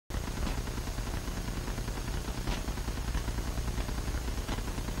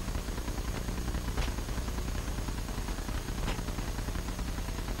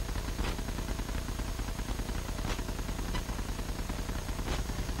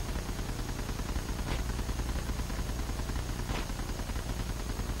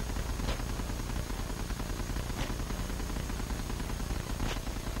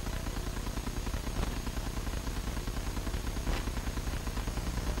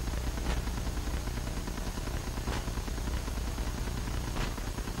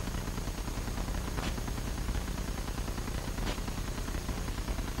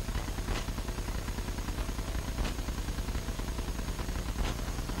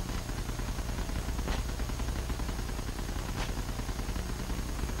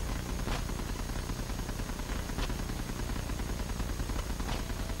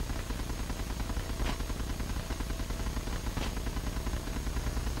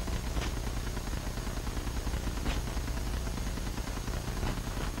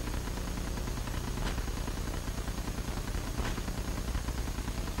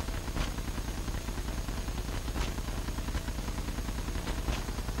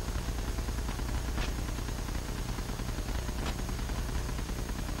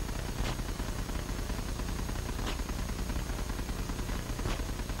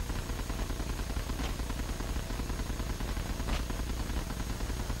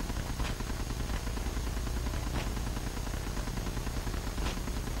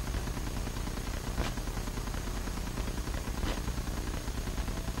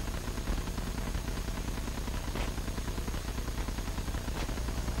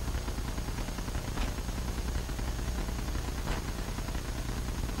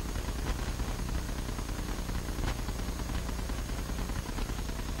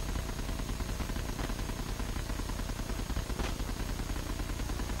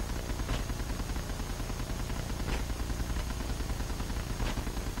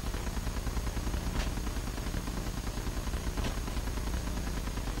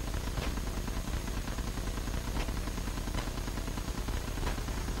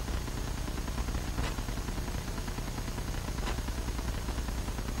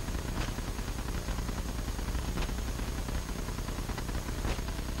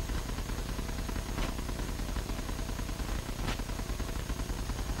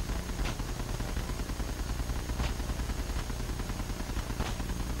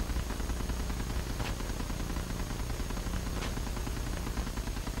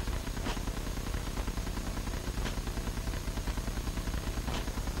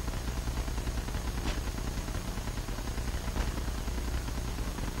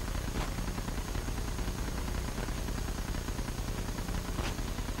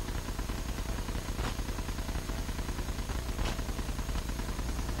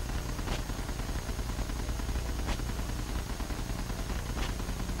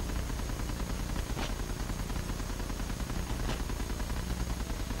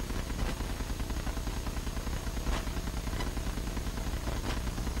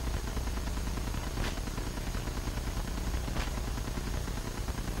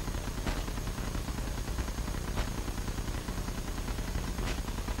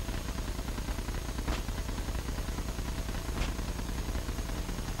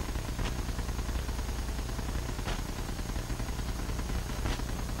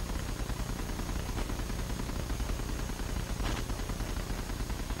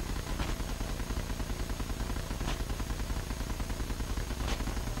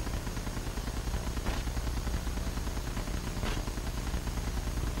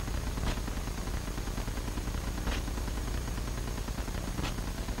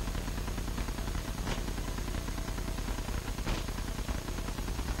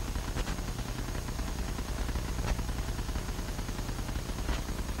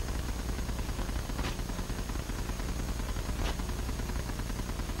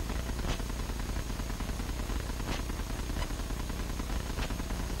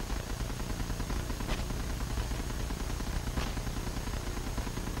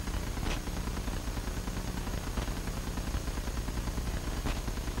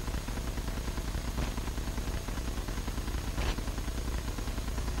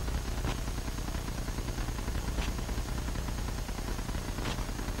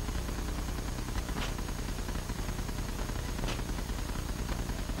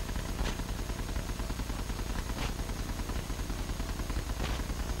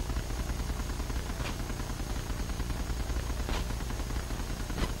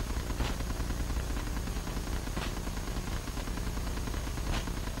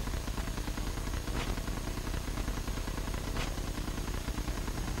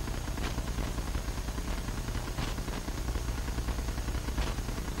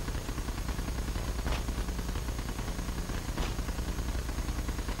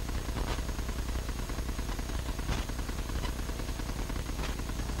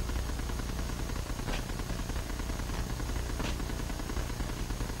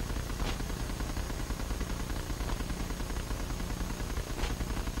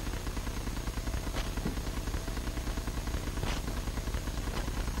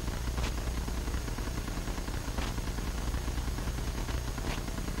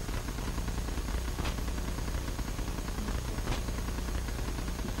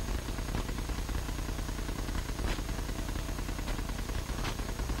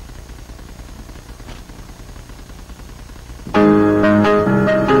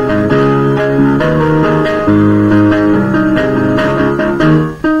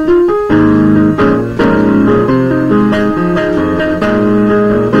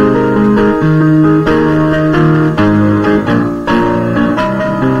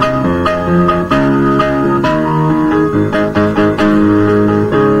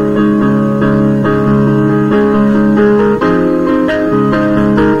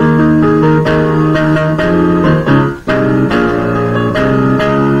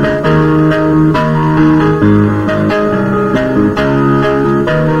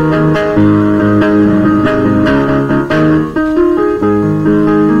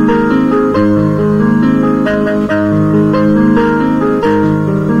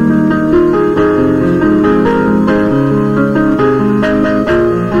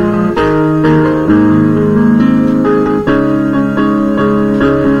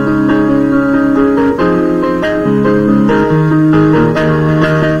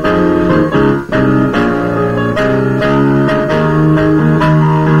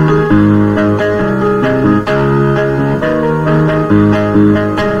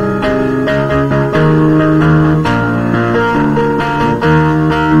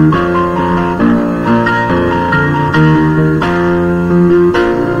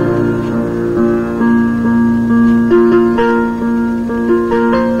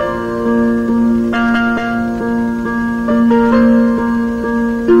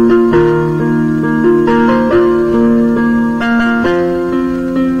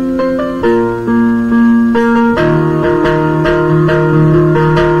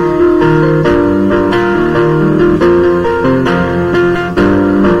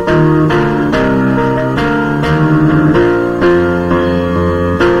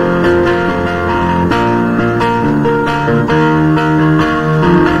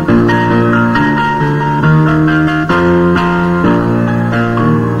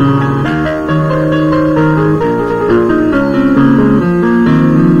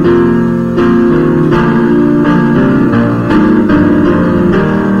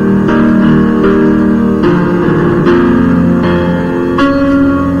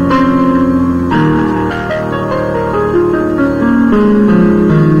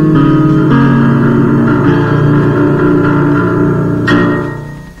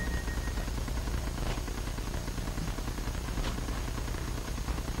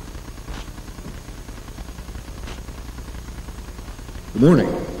Morning.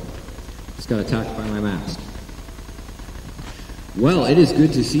 Just got attacked by my mask. Well, it is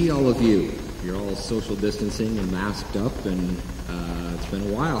good to see all of you. You're all social distancing and masked up, and it's been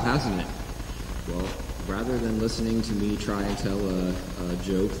a while, hasn't it? Well, rather than listening to me try and tell a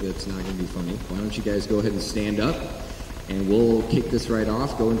joke that's not going to be funny, why don't you guys go ahead and stand up, and we'll kick this right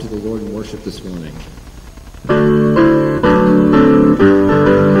off, go into the Lord in worship this morning.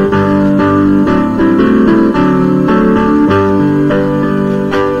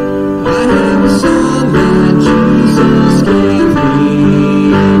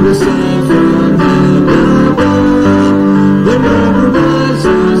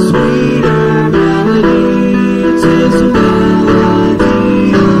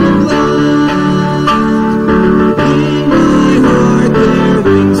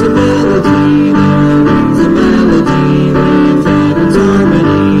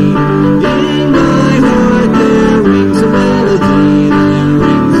 Harmony.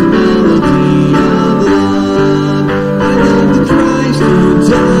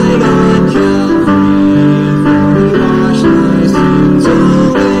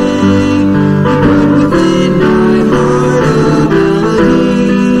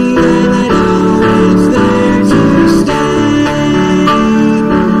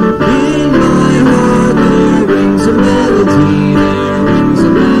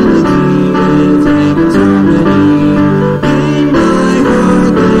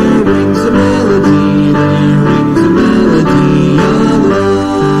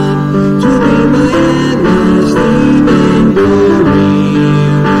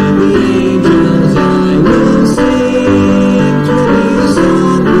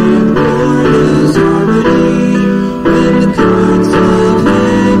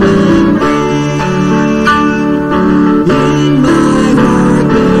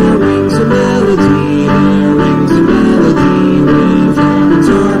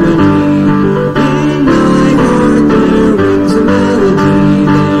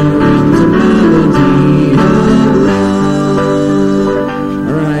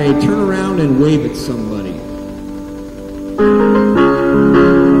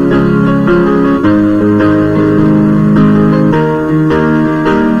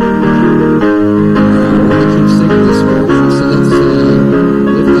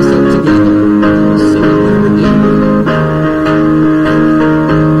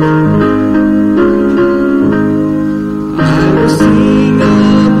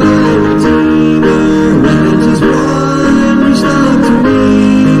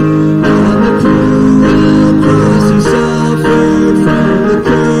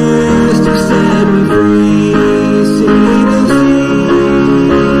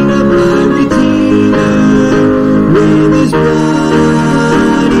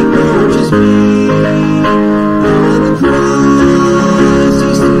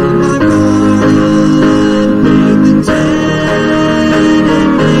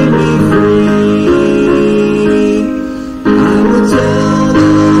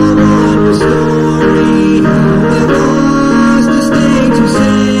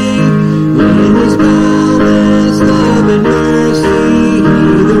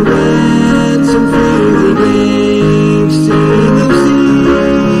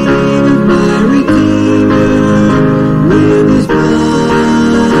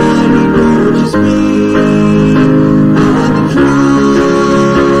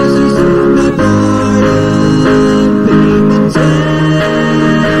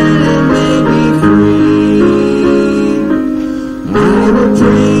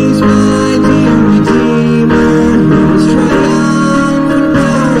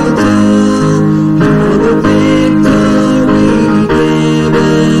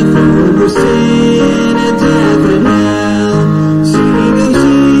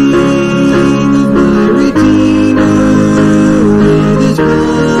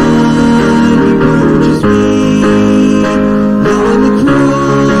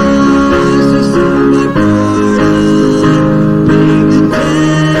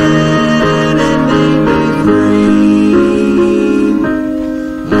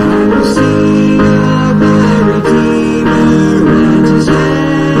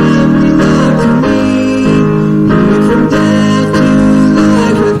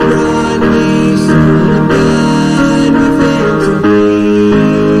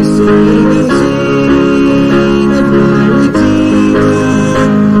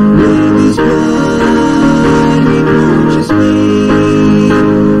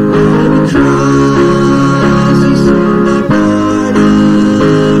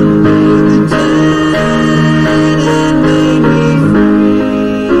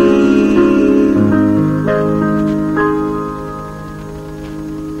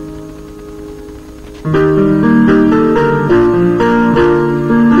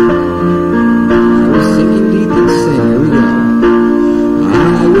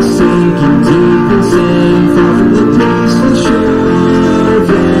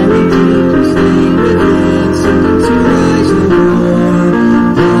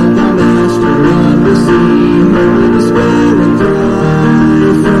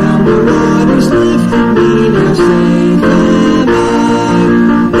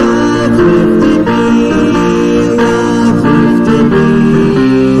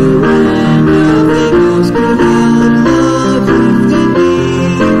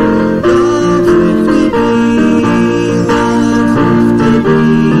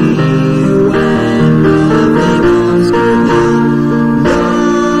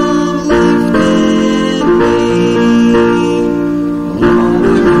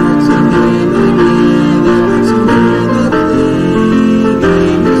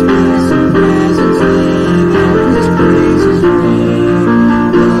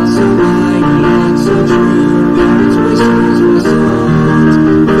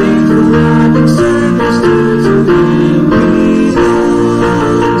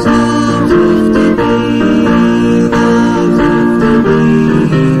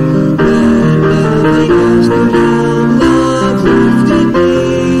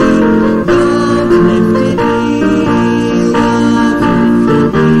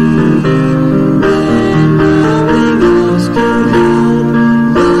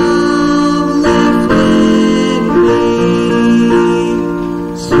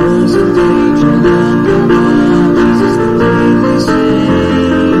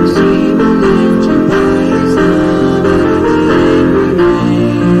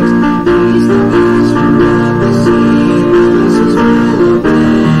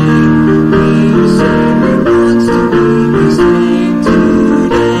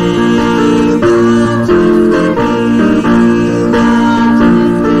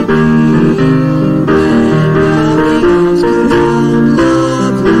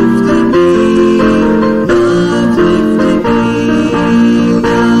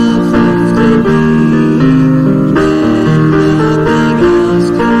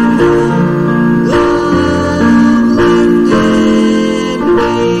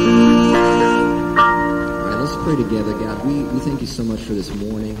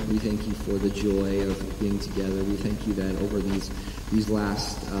 joy of being together. We thank you that over these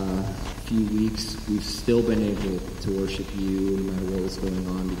last few weeks, we've still been able to worship you no matter what was going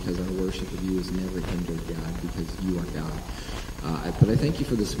on, because our worship of you is never hindered, God, because you are God. But I thank you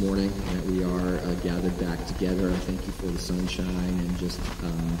for this morning that we are gathered back together. I thank you for the sunshine and just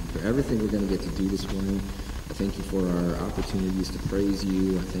for everything we're going to get to do this morning. I thank you for our opportunities to praise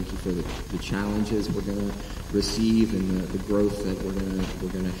you. I thank you for the challenges we're going to receive and the growth that we're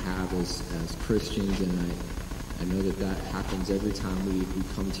going to have as Christians. And I know that happens every time we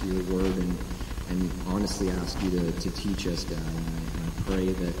come to your word and honestly ask you to teach us, God. And I pray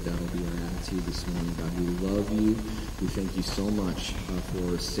that that'll be our attitude this morning, God. We love you. We thank you so much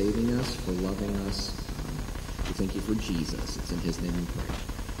for saving us, for loving us. We thank you for Jesus. It's in his name we pray.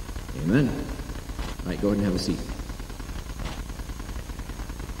 Amen. All right, go ahead and have a seat.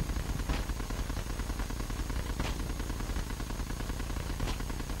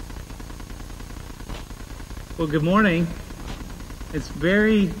 Well, good morning. It's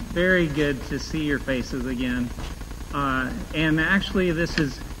very, very good to see your faces again. And actually, this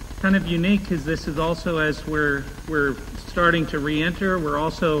is kind of unique because this is also, as we're starting to re-enter, we're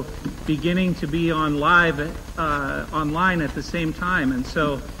also beginning to be online at the same time. And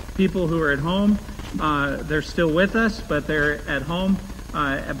so people who are at home, they're still with us, but they're at home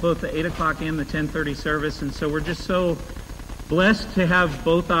at both the 8 o'clock and the 10:30 service. And so we're just so blessed to have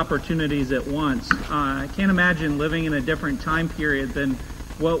both opportunities at once. I can't imagine living in a different time period than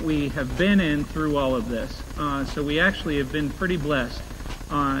what we have been in through all of this. So we actually have been pretty blessed.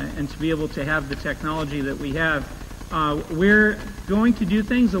 And to be able to have the technology that we have. We're going to do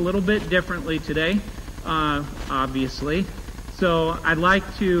things a little bit differently today, obviously. So I'd like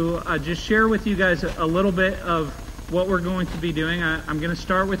to just share with you guys a little bit of what we're going to be doing. I'm going to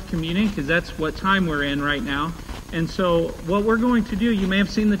start with communion because that's what time we're in right now. And so what we're going to do, you may have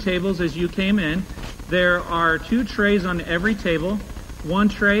seen the tables as you came in. There are 2 trays on every table. One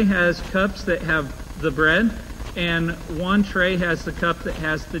tray has cups that have the bread, and one tray has the cup that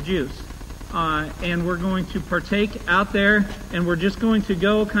has the juice. And we're going to partake out there, and we're just going to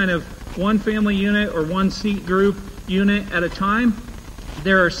go kind of one family unit or one seat group unit at a time.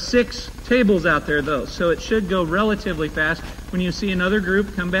 There are 6 tables out there, though, so it should go relatively fast. When you see another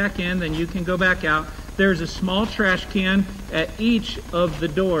group come back in, then you can go back out. There's a small trash can at each of the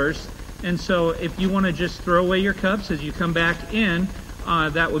doors, and so if you want to just throw away your cups as you come back in,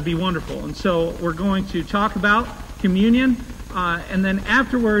 that would be wonderful. And so we're going to talk about communion, and then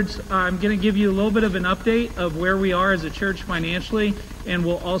afterwards I'm going to give you a little bit of an update of where we are as a church financially, and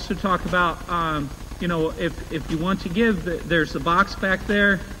we'll also talk about if you want to give, there's the box back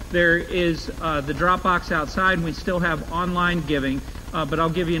there. There is the drop box outside, and we still have online giving, but I'll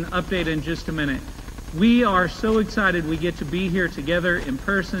give you an update in just a minute. We are so excited we get to be here together in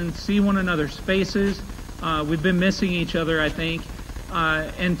person, see one another's faces. We've been missing each other, I think.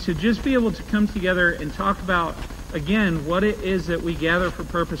 And to just be able to come together and talk about, again, what it is that we gather for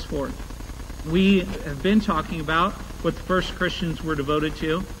purpose for. We have been talking about what the first Christians were devoted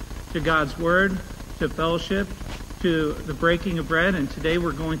to God's Word, to fellowship, to the breaking of bread, and today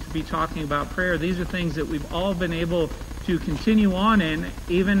we're going to be talking about prayer. These are things that we've all been able to continue on in,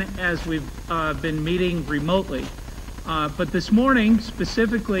 even as we've been meeting remotely. But this morning,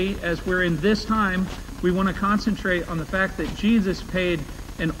 specifically, as we're in this time, we want to concentrate on the fact that Jesus paid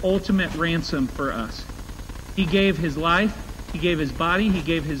an ultimate ransom for us. He gave his life, he gave his body, he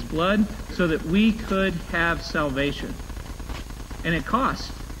gave his blood so that we could have salvation. And it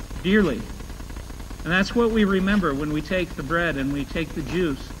cost dearly. And that's what we remember when we take the bread and we take the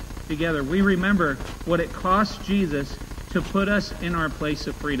juice together. We remember what it cost Jesus to put us in our place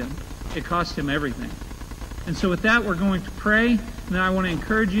of freedom. It cost him everything. And so with that, we're going to pray. And then I want to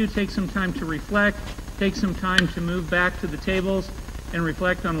encourage you, take some time to reflect, take some time to move back to the tables and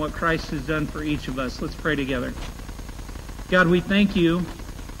reflect on what Christ has done for each of us. Let's pray together. God, we thank you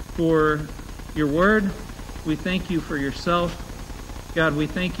for your word. We thank you for yourself. God, we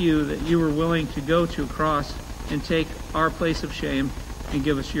thank you that you were willing to go to a cross and take our place of shame and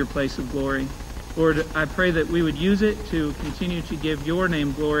give us your place of glory. Lord, I pray that we would use it to continue to give your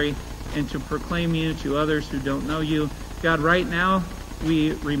name glory and to proclaim you to others who don't know you. God, right now,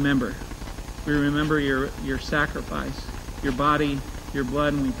 we remember. We remember your sacrifice, your body, your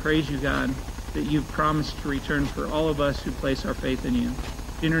blood, and we praise you, God, that you've promised to return for all of us who place our faith in you.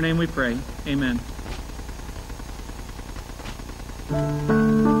 In your name we pray. Amen.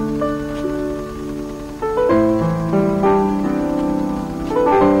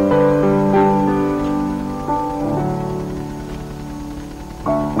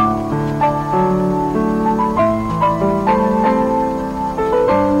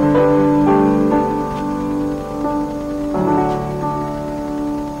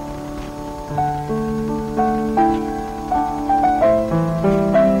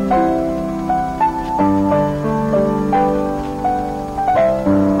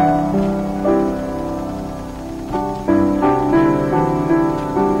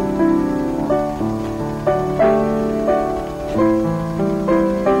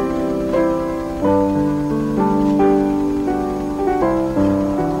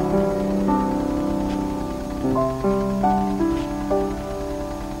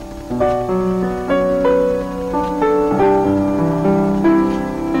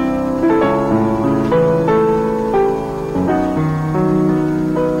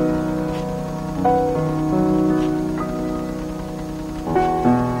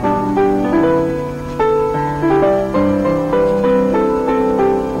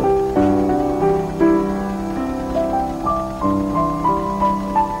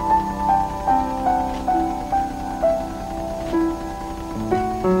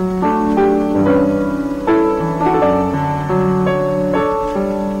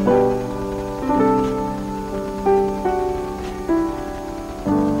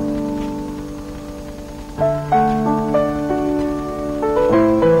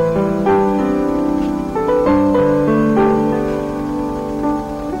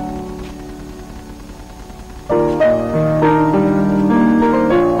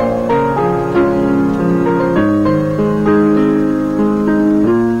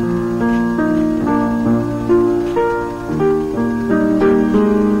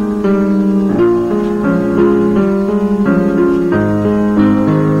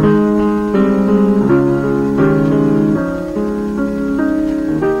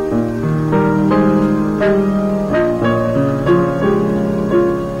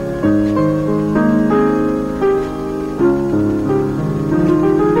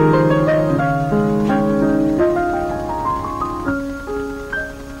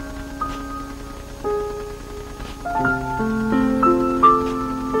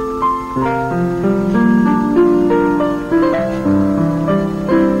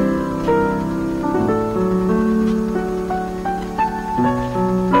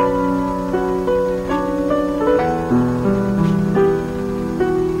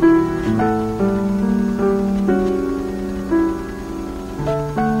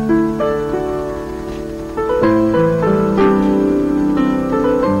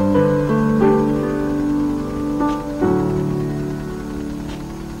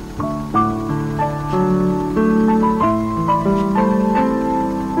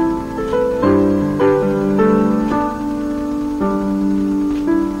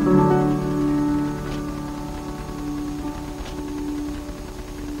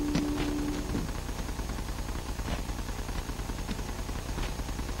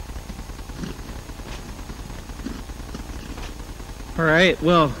 All right,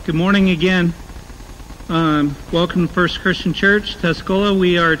 well, good morning again. Welcome to First Christian Church, Tuscola.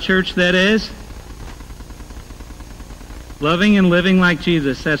 We are a church that is loving and living like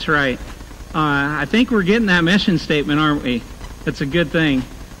Jesus. That's right. I think we're getting that mission statement, aren't we? That's a good thing.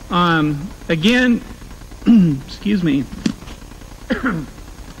 Again, excuse me.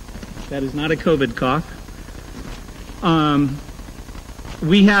 That is not a COVID cough.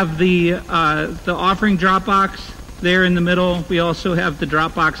 We have the offering drop box there in the middle. We also have the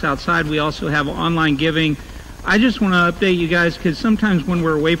drop box outside. We also have online giving. I just want to update you guys because sometimes when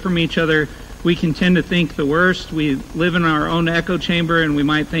we're away from each other, we can tend to think the worst. We live in our own echo chamber, and we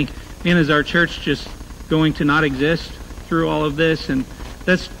might think, man, is our church just going to not exist through all of this? And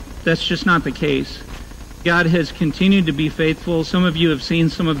that's just not the case. God has continued to be faithful. Some of you have seen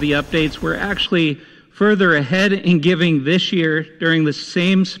some of the updates. We're actually further ahead in giving this year during the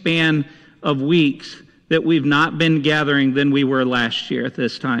same span of weeks that we've not been gathering than we were last year at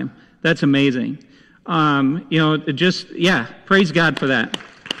this time. That's amazing. Praise God for that.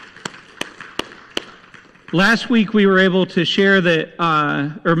 Last week we were able to share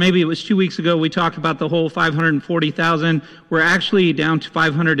that, or maybe it was 2 weeks ago, we talked about the whole 540,000. We're actually down to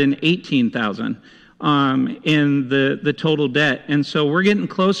 518,000 in the total debt. And so we're getting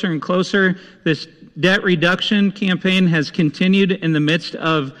closer and closer. This debt reduction campaign has continued in the midst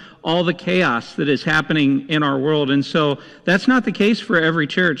of all the chaos that is happening in our world. And so that's not the case for every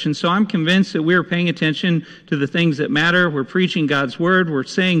church. And so I'm convinced that we're paying attention to the things that matter. We're preaching God's word. We're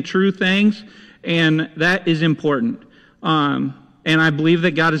saying true things. And that is important. And I believe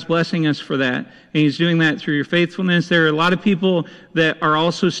that God is blessing us for that. And He's doing that through your faithfulness. There are a lot of people that are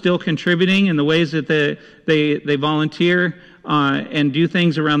also still contributing in the ways that they volunteer and do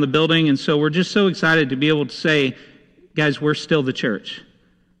things around the building. And so we're just so excited to be able to say, guys, we're still the church.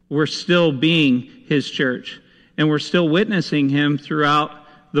 We're still being His church. And we're still witnessing Him throughout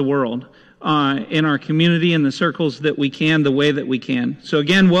the world, in our community, in the circles that we can, the way that we can. So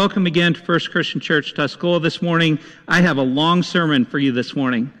again, welcome again to First Christian Church, Tuscola. This morning, I have a long sermon for you this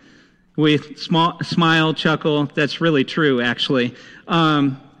morning. With smile, chuckle. That's really true, actually.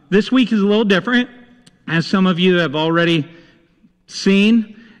 This week is a little different, as some of you have already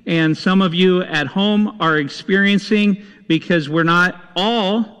seen, and some of you at home are experiencing, because we're not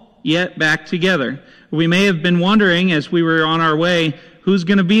all yet back together. We may have been wondering as we were on our way, who's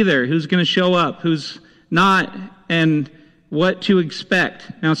going to be there, who's going to show up, who's not, and what to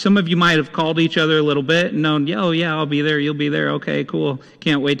expect. Now, some of you might have called each other a little bit and known, oh yeah, I'll be there, you'll be there, okay, cool,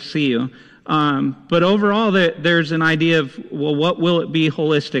 can't wait to see you. But overall, there's an idea of, well, what will it be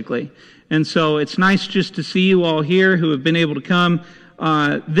holistically? And so it's nice just to see you all here who have been able to come.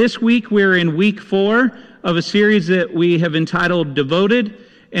 This week, we're in week 4 of a series that we have entitled Devoted,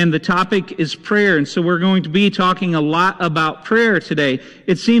 and the topic is prayer. And so we're going to be talking a lot about prayer today.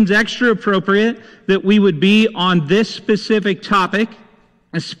 It seems extra appropriate that we would be on this specific topic,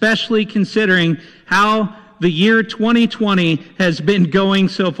 especially considering how the year 2020 has been going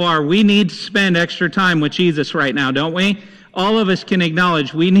so far. We need to spend extra time with Jesus right now, don't we? All of us can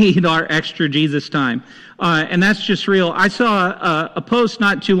acknowledge we need our extra Jesus time. And that's just real. I saw a post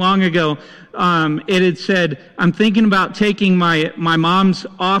not too long ago. It had said, I'm thinking about taking my mom's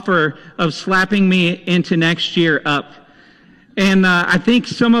offer of slapping me into next year up. And I think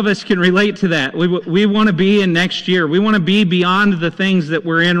some of us can relate to that. We want to be in next year. We want to be beyond the things that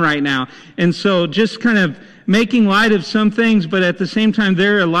we're in right now. And so just kind of making light of some things, but at the same time,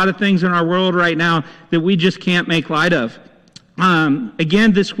 there are a lot of things in our world right now that we just can't make light of.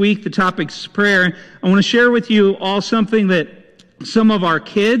 Again, this week, the topic's prayer. I want to share with you all something that some of our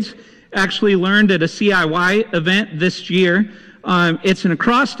kids actually learned at a CIY event this year. It's an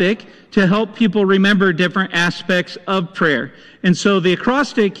acrostic to help people remember different aspects of prayer. And so the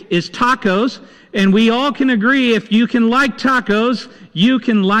acrostic is tacos, and we all can agree if you can like tacos, you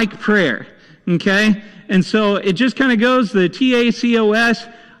can like prayer. Okay? And so it just kind of goes, the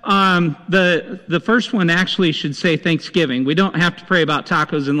TACOS. The first one actually should say Thanksgiving. We don't have to pray about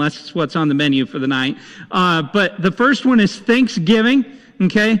tacos unless it's what's on the menu for the night. But the first one is Thanksgiving.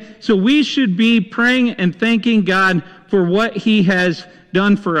 Okay? So we should be praying and thanking God for what He has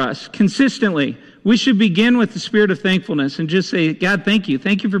done for us consistently. We should begin with the spirit of thankfulness and just say, God, thank you.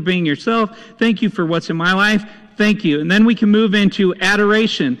 Thank you for being yourself. Thank you for what's in my life. Thank you. And then we can move into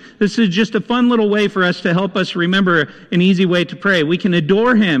adoration. This is just a fun little way for us to help us remember an easy way to pray. We can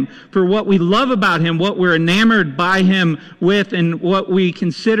adore Him for what we love about Him, what we're enamored by Him with, and what we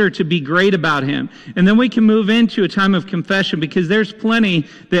consider to be great about Him. And then we can move into a time of confession, because there's plenty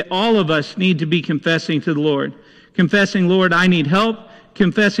that all of us need to be confessing to the Lord. Confessing, Lord, I need help.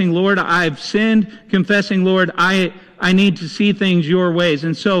 Confessing, Lord, I've sinned. Confessing, Lord, I need to see things your ways.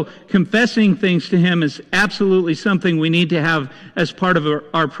 And so confessing things to Him is absolutely something we need to have as part of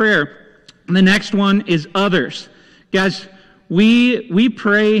our prayer. And the next one is others. Guys, we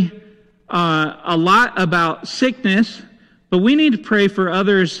pray a lot about sickness, but we need to pray for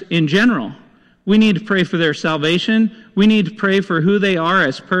others in general. We need to pray for their salvation. We need to pray for who they are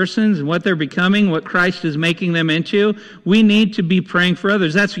as persons and what they're becoming, what Christ is making them into. We need to be praying for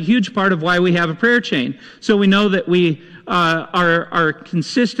others. That's a huge part of why we have a prayer chain. So we know that we are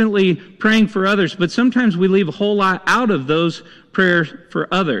consistently praying for others, but sometimes we leave a whole lot out of those prayers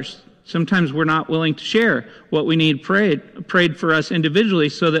for others. Sometimes we're not willing to share what we need prayed for us individually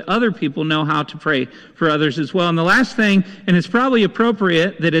so that other people know how to pray for others as well. And the last thing, and it's probably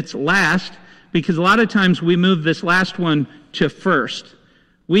appropriate that it's last, because a lot of times we move this last one to first.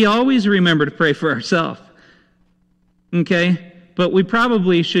 We always remember to pray for ourselves. Okay? But we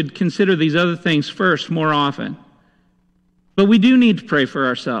probably should consider these other things first more often. But we do need to pray for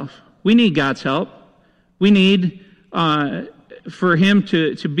ourselves. We need God's help. We need for Him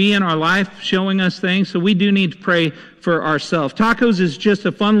to be in our life, showing us things. So we do need to pray for ourselves. Tacos is just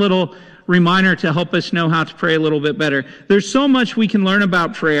a fun little reminder to help us know how to pray a little bit better. There's so much we can learn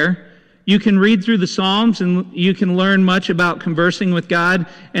about prayer. You can read through the Psalms and you can learn much about conversing with God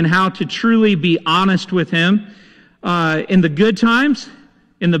and how to truly be honest with Him in the good times,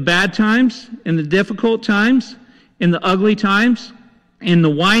 in the bad times, in the difficult times, in the ugly times, in the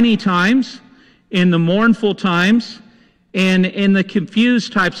whiny times, in the mournful times, and in the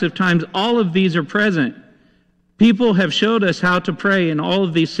confused types of times. All of these are present. People have showed us how to pray in all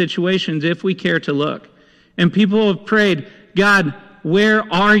of these situations if we care to look. And people have prayed, God, where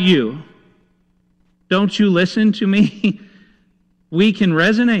are you? Don't you listen to me? We can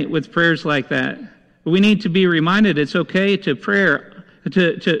resonate with prayers like that. We need to be reminded it's okay to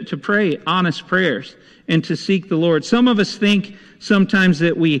pray honest prayers and to seek the Lord. Some of us think sometimes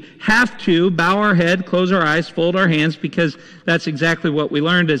that we have to bow our head, close our eyes, fold our hands, because that's exactly what we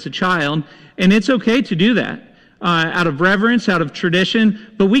learned as a child. And it's okay to do that out of reverence, out of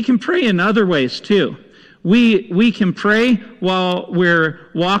tradition, but we can pray in other ways too. We can pray while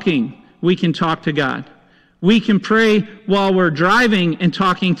we're walking. We can talk to God. We can pray while we're driving and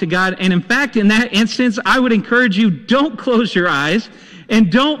talking to God. And in fact, in that instance, I would encourage you, don't close your eyes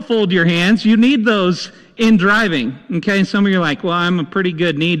and don't fold your hands. You need those in driving. Okay, some of you are like, well, I'm a pretty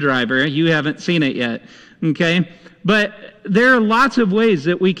good knee driver. You haven't seen it yet. Okay, but there are lots of ways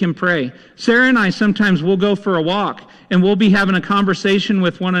that we can pray. Sarah and I sometimes will go for a walk and we'll be having a conversation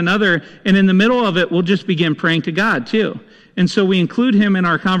with one another, and in the middle of it, we'll just begin praying to God too. And so we include him in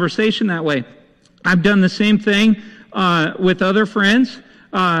our conversation that way. I've done the same thing with other friends.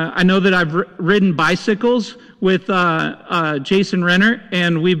 I know that I've ridden bicycles with Jason Renner,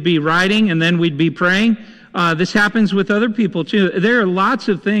 and we'd be riding and then we'd be praying. This happens with other people too. There are lots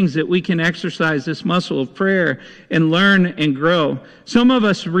of things that we can exercise this muscle of prayer and learn and grow. Some of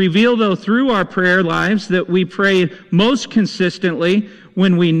us reveal, though, through our prayer lives that we pray most consistently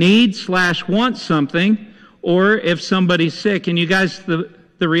when we need/want something, or if somebody's sick. And you guys,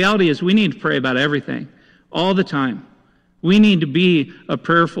 the reality is we need to pray about everything all the time. We need to be a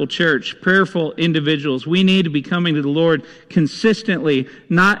prayerful church, prayerful individuals. We need to be coming to the Lord consistently,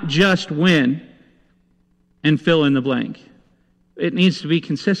 not just when, and fill in the blank. It needs to be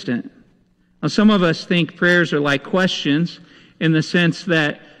consistent. Now, some of us think prayers are like questions in the sense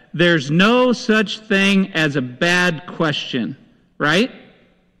that there's no such thing as a bad question, right?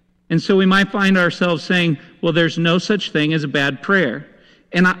 And so we might find ourselves saying, well, there's no such thing as a bad prayer.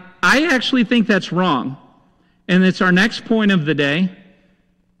 And I actually think that's wrong. And it's our next point of the day.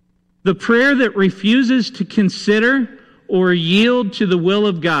 The prayer that refuses to consider or yield to the will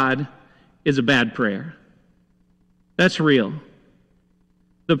of God is a bad prayer. That's real.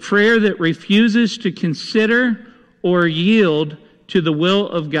 The prayer that refuses to consider or yield to the will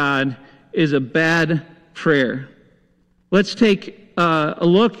of God is a bad prayer. Let's take a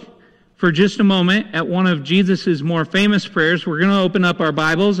look for just a moment at one of Jesus' more famous prayers. We're going to open up our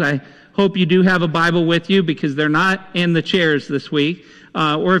Bibles. I hope you do have a Bible with you because they're not in the chairs this week.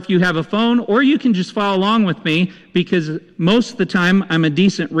 Or if you have a phone, or you can just follow along with me because most of the time I'm a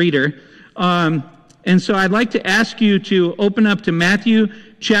decent reader. And so I'd like to ask you to open up to Matthew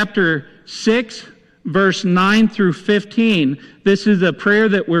chapter 6, verse 9 through 15. This is a prayer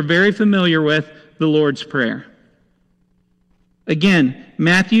that we're very familiar with, the Lord's Prayer. Again,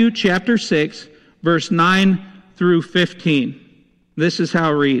 Matthew chapter 6, verse 9 through 15. This is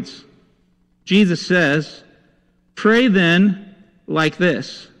how it reads. Jesus says, "Pray then like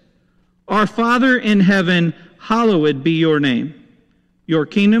this. Our Father in heaven, hallowed be your name. Your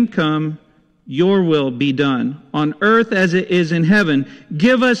kingdom come, your will be done, on earth as it is in heaven.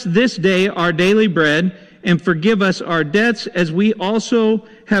 Give us this day our daily bread, and forgive us our debts as we also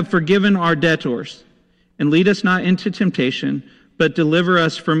have forgiven our debtors. And lead us not into temptation, but deliver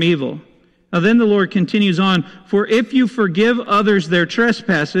us from evil." Now then the Lord continues on, "For if you forgive others their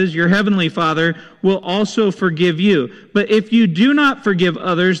trespasses, your heavenly Father will also forgive you. But if you do not forgive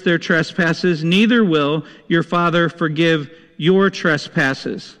others their trespasses, neither will your Father forgive your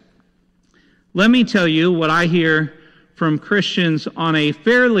trespasses." Let me tell you what I hear from Christians on a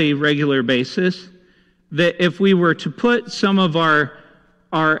fairly regular basis, that if we were to put some of our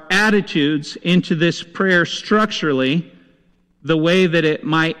attitudes into this prayer structurally, the way that it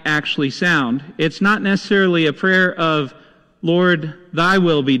might actually sound. It's not necessarily a prayer of, "Lord, thy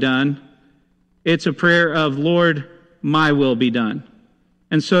will be done." It's a prayer of, "Lord, my will be done."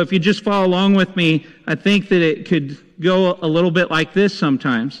 And so if you just follow along with me, I think that it could go a little bit like this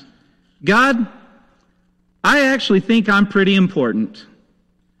sometimes. God, I actually think I'm pretty important.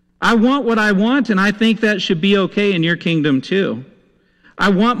 I want what I want, and I think that should be okay in your kingdom too. I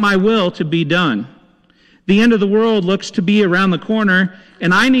want my will to be done. The end of the world looks to be around the corner,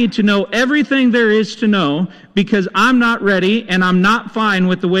 and I need to know everything there is to know because I'm not ready and I'm not fine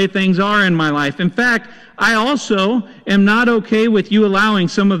with the way things are in my life. In fact, I also am not okay with you allowing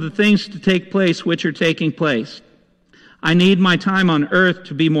some of the things to take place which are taking place. I need my time on earth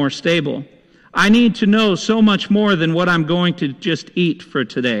to be more stable. I need to know so much more than what I'm going to just eat for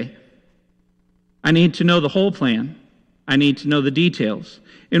today. I need to know the whole plan. I need to know the details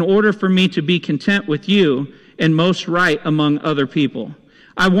in order for me to be content with you and most right among other people.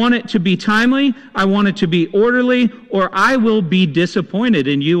 I want it to be timely, I want it to be orderly, or I will be disappointed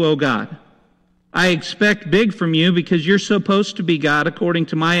in you, O God. I expect big from you because you're supposed to be God according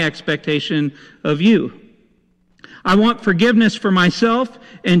to my expectation of you. I want forgiveness for myself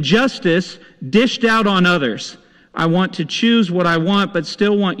and justice dished out on others. I want to choose what I want, but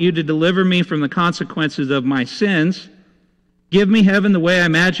still want you to deliver me from the consequences of my sins. Give me heaven the way I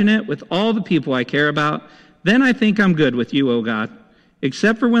imagine it with all the people I care about. Then I think I'm good with you, O God.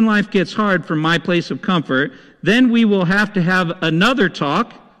 Except for when life gets hard from my place of comfort, then we will have to have another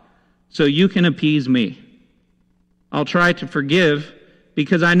talk so you can appease me. I'll try to forgive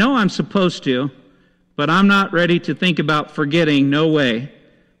because I know I'm supposed to, but I'm not ready to think about forgetting, no way.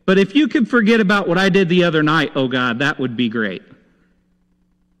 But if you could forget about what I did the other night, oh God, that would be great.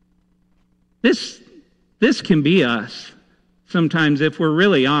 This can be us sometimes if we're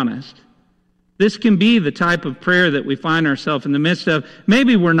really honest. This can be the type of prayer that we find ourselves in the midst of.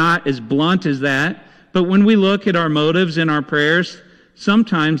 Maybe we're not as blunt as that, but when we look at our motives in our prayers,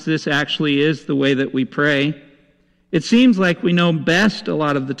 sometimes this actually is the way that we pray. It seems like we know best a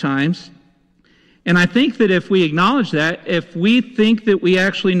lot of the times. And I think that if we acknowledge that, if we think that we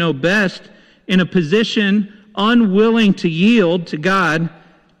actually know best in a position unwilling to yield to God,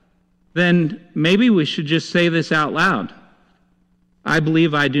 then maybe we should just say this out loud. I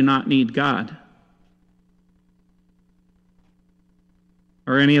believe I do not need God.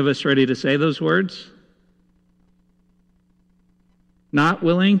 Are any of us ready to say those words? Not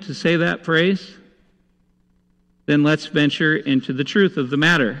willing to say that phrase? Then let's venture into the truth of the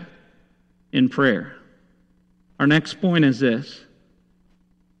matter in prayer. Our next point is this.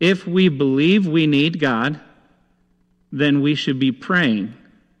 If we believe we need God, then we should be praying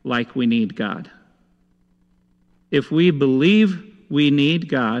like we need God. If we believe we need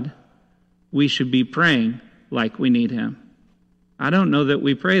God, we should be praying like we need Him. I don't know that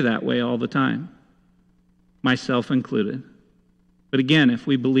we pray that way all the time, myself included. But again, if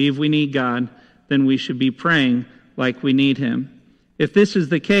we believe we need God, then we should be praying like we need Him. If this is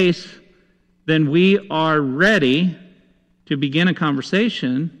the case, then we are ready to begin a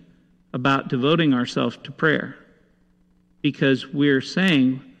conversation about devoting ourselves to prayer. Because we're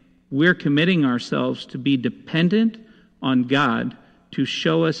saying we're committing ourselves to be dependent on God to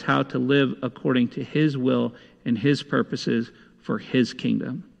show us how to live according to His will and His purposes for His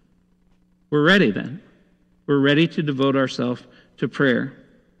kingdom. We're ready then. We're ready to devote ourselves to prayer.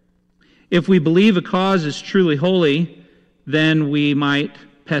 If we believe a cause is truly holy, then we might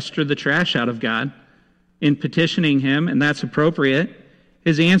pester the trash out of God in petitioning Him, and that's appropriate.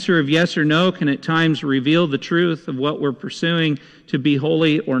 His answer of yes or no can at times reveal the truth of what we're pursuing to be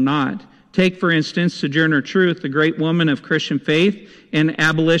holy or not. Take, for instance, Sojourner Truth, the great woman of Christian faith and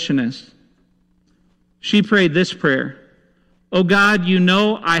abolitionist. She prayed this prayer: "Oh God, you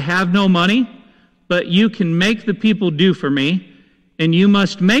know I have no money, but you can make the people do for me, and you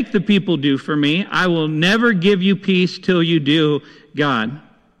must make the people do for me. I will never give you peace till you do, God."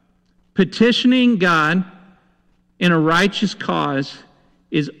 Petitioning God in a righteous cause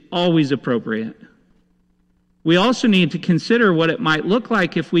is always appropriate. We also need to consider what it might look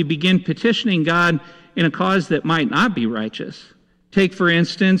like if we begin petitioning God in a cause that might not be righteous. Take, for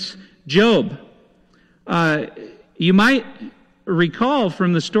instance, Job. You might recall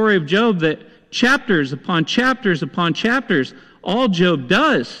from the story of Job that chapters upon chapters upon chapters, all Job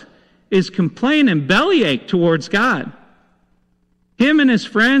does is complain and bellyache towards God. Him and his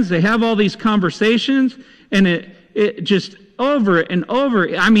friends, they have all these conversations, and it just over and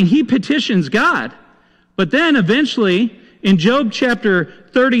over. I mean, he petitions God. But then eventually, in Job chapter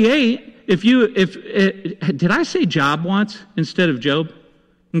 38, did I say Job once instead of Job?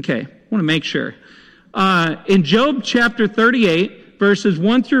 Okay, I want to make sure. In Job chapter 38, verses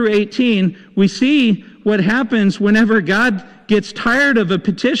 1 through 18, we see what happens whenever God gets tired of a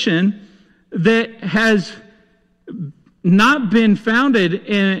petition that has not been founded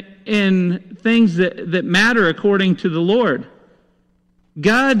in things that matter according to the Lord.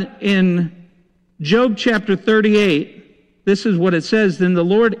 God, in Job chapter 38, this is what it says: "Then the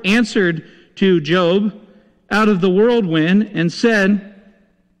Lord answered to Job out of the whirlwind and said,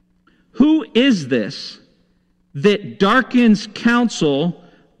 'Who is this that darkens counsel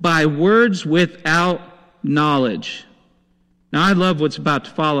by words without knowledge?'" Now, I love what's about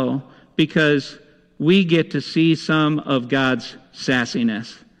to follow, because we get to see some of God's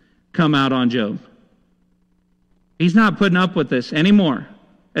sassiness come out on Job. He's not putting up with this anymore.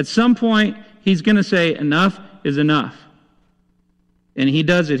 At some point, He's going to say, enough is enough. And He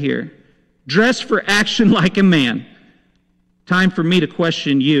does it here. "Dress for action like a man. Time for me to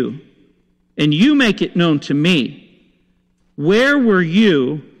question you. And you make it known to me. Where were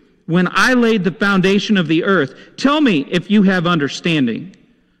you when I laid the foundation of the earth? Tell me if you have understanding.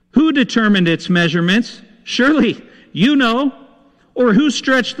 Who determined its measurements? Surely you know. Or who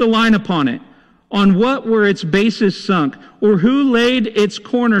stretched the line upon it? On what were its bases sunk? Or who laid its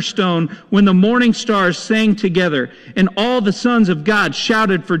cornerstone when the morning stars sang together and all the sons of God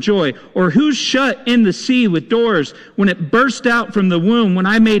shouted for joy? Or who shut in the sea with doors when it burst out from the womb, when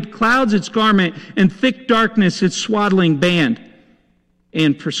I made clouds its garment and thick darkness its swaddling band,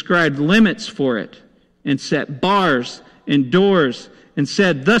 and prescribed limits for it, and set bars and doors, and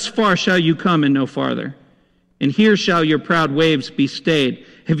said, thus far shall you come and no farther? and here shall your proud waves be stayed.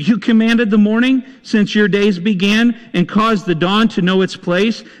 Have you commanded the morning since your days began, and caused the dawn to know its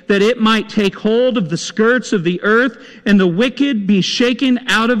place, that it might take hold of the skirts of the earth, and the wicked be shaken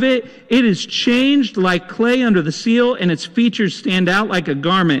out of it? It is changed like clay under the seal, and its features stand out like a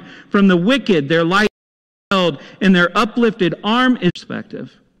garment. From the wicked their light is held, and their uplifted arm is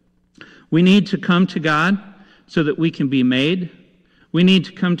perspective. We need to come to God so that we can be made. We need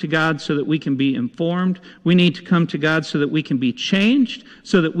to come to God so that we can be informed. We need to come to God so that we can be changed,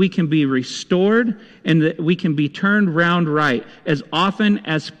 so that we can be restored, and that we can be turned round right as often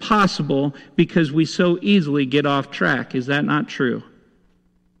as possible, because we so easily get off track. Is that not true?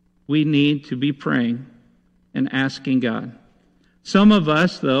 We need to be praying and asking God. Some of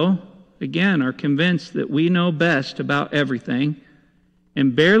us, though, again, are convinced that we know best about everything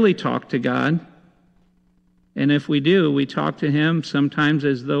and barely talk to God. And if we do, we talk to Him sometimes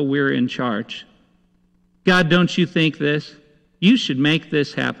as though we're in charge. God, don't you think this? You should make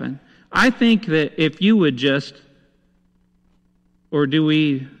this happen. I think that if you would just, or do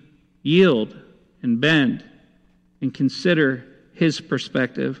we yield and bend and consider His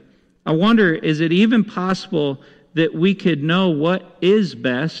perspective? I wonder, is it even possible that we could know what is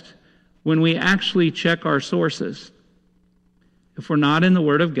best when we actually check our sources? If we're not in the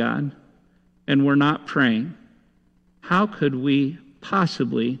Word of God and we're not praying, how could we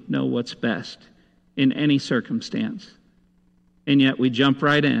possibly know what's best in any circumstance? And yet we jump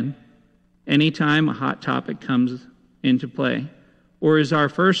right in anytime a hot topic comes into play. Or is our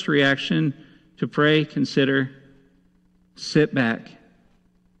first reaction to pray, consider, sit back?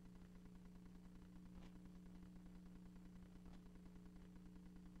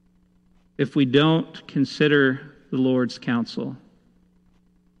 If we don't consider the Lord's counsel,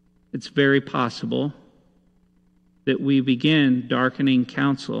 it's very possible that we begin darkening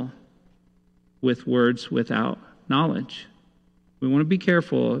counsel with words without knowledge. We want to be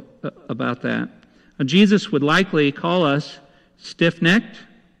careful about that. Now, Jesus would likely call us stiff-necked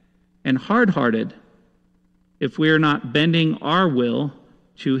and hard-hearted if we are not bending our will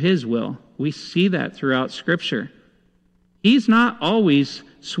to His will. We see that throughout Scripture. He's not always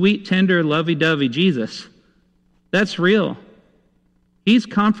sweet, tender, lovey-dovey Jesus. That's real. He's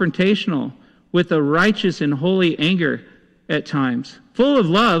confrontational with a righteous and holy anger at times. Full of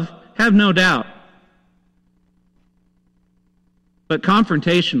love, have no doubt. But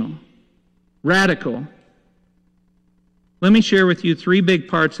confrontational, radical. Let me share with you 3 big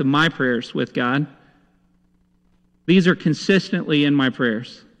parts of my prayers with God. These are consistently in my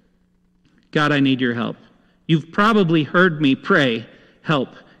prayers. God, I need your help. You've probably heard me pray help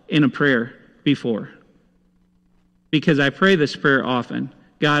in a prayer before, because I pray this prayer often.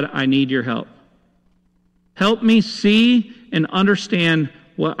 God, I need your help. Help me see and understand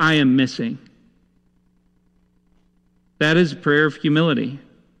what I am missing. That is a prayer of humility.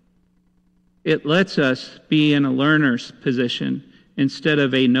 It lets us be in a learner's position instead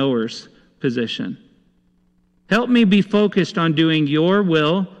of a knower's position. Help me be focused on doing your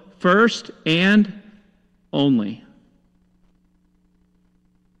will first and only.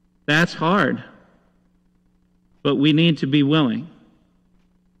 That's hard, but we need to be willing.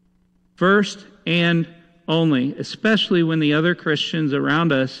 First and only, especially when the other Christians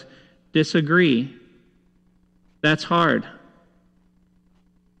around us disagree. That's hard.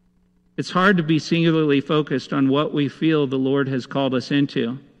 It's hard to be singularly focused on what we feel the Lord has called us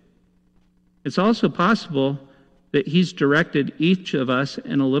into. It's also possible that He's directed each of us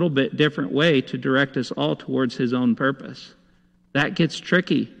in a little bit different way to direct us all towards His own purpose. That gets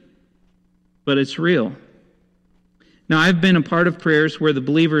tricky, but it's real. Now, I've been a part of prayers where the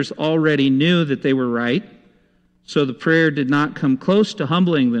believers already knew that they were right, so the prayer did not come close to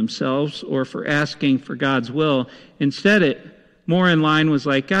humbling themselves or for asking for God's will. Instead, it more in line was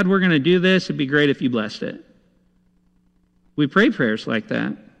like, God, we're going to do this. It'd be great if you blessed it. We pray prayers like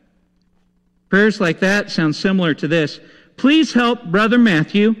that. Prayers like that sound similar to this. Please help Brother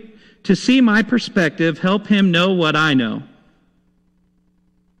Matthew to see my perspective. Help him know what I know.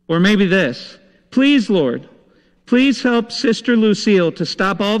 Or maybe this. Please, Lord, please help Sister Lucille to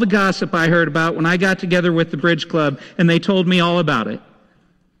stop all the gossip I heard about when I got together with the Bridge Club and they told me all about it.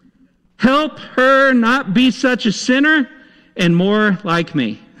 Help her not be such a sinner and more like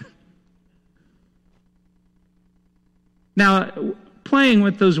me. Now, playing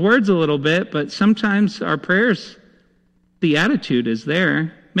with those words a little bit, but sometimes our prayers, the attitude is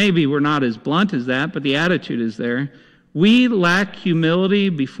there. Maybe we're not as blunt as that, but the attitude is there. We lack humility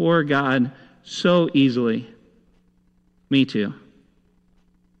before God so easily. Me too.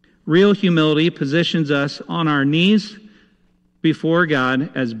 Real humility positions us on our knees before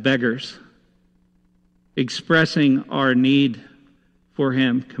God as beggars. expressing our need for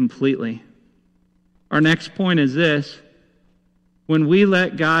Him completely. Our next point is this: when we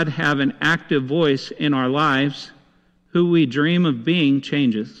let God have an active voice in our lives, who we dream of being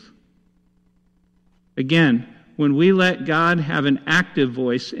changes. Again, when we let God have an active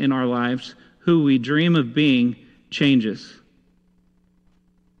voice in our lives, who we dream of being changes.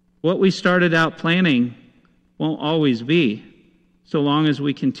 What we started out planning won't always be, so long as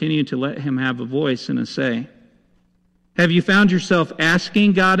we continue to let Him have a voice and a say. Have you found yourself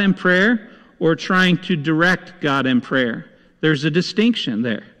asking God in prayer or trying to direct God in prayer? There's a distinction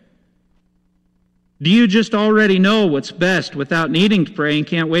there. Do you just already know what's best without needing to pray and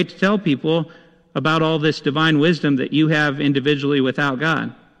can't wait to tell people about all this divine wisdom that you have individually without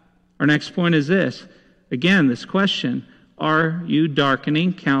God? Our next point is this. Again, this question: are you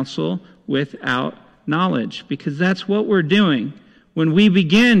darkening counsel without knowledge? Because that's what we're doing. When we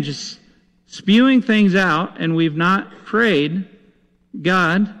begin just spewing things out and we've not prayed,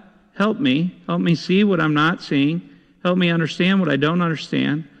 God, help me see what I'm not seeing. Help me understand what I don't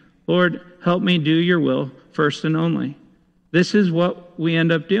understand. Lord, help me do your will first and only. This is what we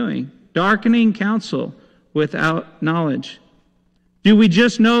end up doing. Darkening counsel without knowledge. Do we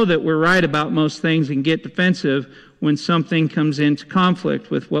just know that we're right about most things and get defensive when something comes into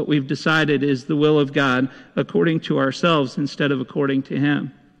conflict with what we've decided is the will of God according to ourselves instead of according to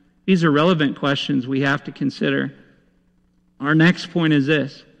Him? These are relevant questions we have to consider. Our next point is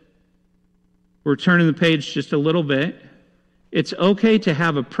this. We're turning the page just a little bit. It's okay to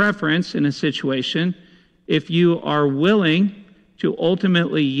have a preference in a situation if you are willing to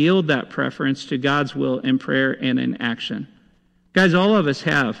ultimately yield that preference to God's will in prayer and in action. Guys, all of us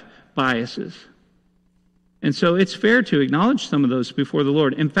have biases. And so it's fair to acknowledge some of those before the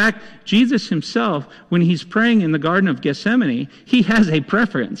Lord. In fact, Jesus Himself, when He's praying in the Garden of Gethsemane, He has a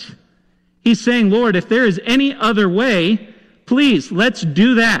preference. He's saying, Lord, if there is any other way, please, let's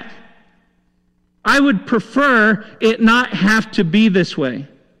do that. I would prefer it not have to be this way.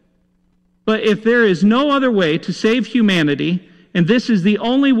 But if there is no other way to save humanity, and this is the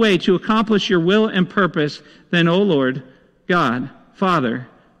only way to accomplish your will and purpose, then, O Lord, God, Father,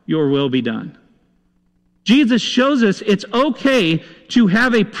 your will be done. Jesus shows us it's okay to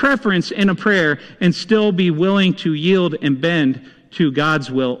have a preference in a prayer and still be willing to yield and bend to God's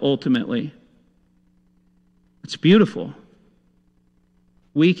will ultimately. It's beautiful.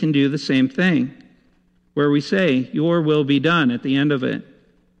 We can do the same thing, where we say, your will be done at the end of it,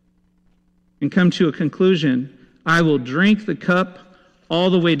 and come to a conclusion. I will drink the cup all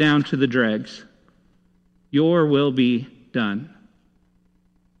the way down to the dregs. Your will be done.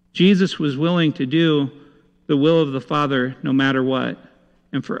 Jesus was willing to do the will of the Father no matter what.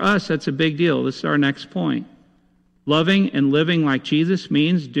 And for us, that's a big deal. This is our next point. Loving and living like Jesus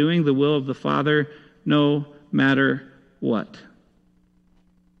means doing the will of the Father no matter what.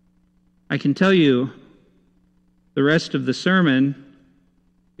 I can tell you the rest of the sermon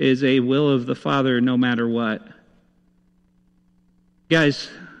is a will of the Father no matter what. Guys,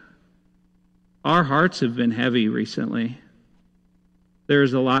 our hearts have been heavy recently.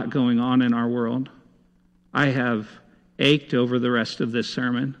 There's a lot going on in our world. I have ached over the rest of this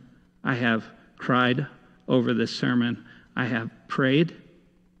sermon. I have cried over this sermon. I have prayed.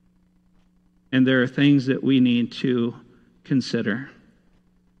 And there are things that we need to consider.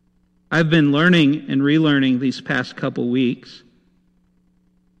 I've been learning and relearning these past couple weeks.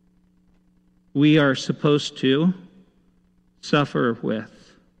 We are supposed to suffer with.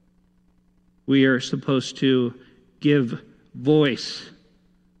 We are supposed to give voice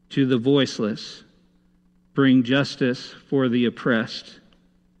to the voiceless, bring justice for the oppressed,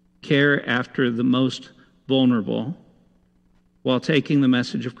 care after the most vulnerable, while taking the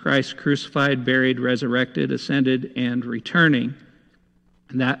message of Christ crucified, buried, resurrected, ascended, and returning.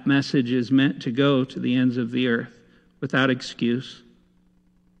 And that message is meant to go to the ends of the earth without excuse,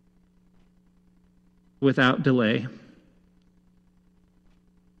 without delay.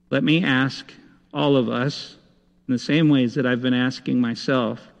 Let me ask all of us, in the same ways that I've been asking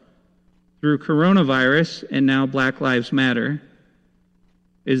myself, through coronavirus and now Black Lives Matter,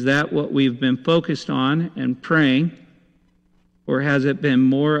 is that what we've been focused on and praying, or has it been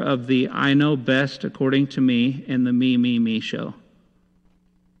more of the I know best according to me and the me, me, me show?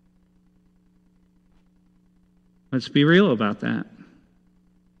 Let's be real about that.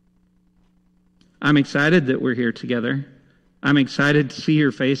 I'm excited that we're here together. I'm excited to see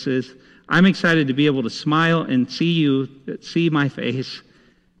your faces. I'm excited to be able to smile and see you, see my face,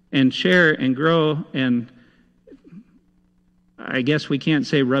 and share and grow, and I guess we can't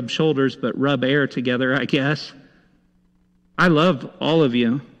say rub shoulders, but rub air together, I guess. I love all of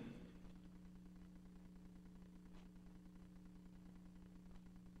you.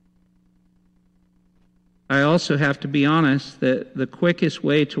 I also have to be honest that the quickest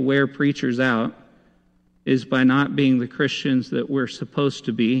way to wear preachers out is by not being the Christians that we're supposed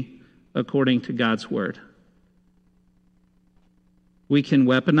to be according to God's Word. We can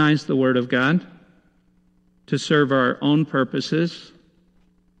weaponize the Word of God to serve our own purposes.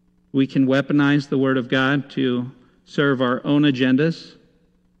 We can weaponize the Word of God to serve our own agendas.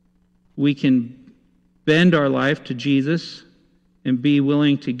 We can bend our life to Jesus and be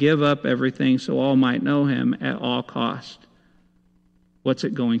willing to give up everything so all might know Him at all cost. What's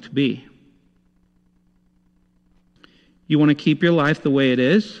it going to be? You want to keep your life the way it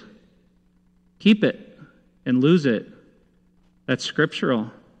is? Keep it and lose it. That's scriptural.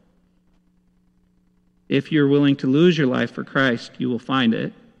 If you're willing to lose your life for Christ, you will find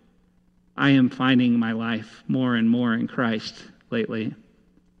it. I am finding my life more and more in Christ lately.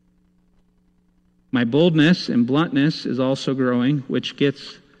 My boldness and bluntness is also growing, which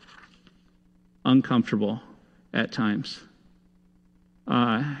gets uncomfortable at times.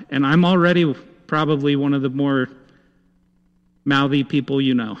 And I'm already probably one of the more mouthy people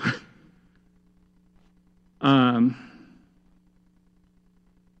you know.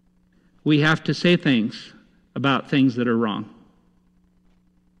 We have to say things about things that are wrong.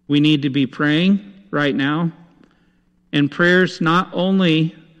 We need to be praying right now, and prayers not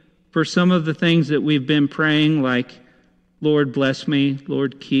only for some of the things that we've been praying, like, Lord bless me,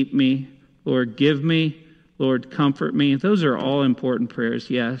 Lord keep me, Lord give me, Lord comfort me. Those are all important prayers,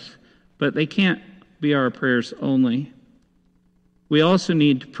 yes, but they can't be our prayers only. We also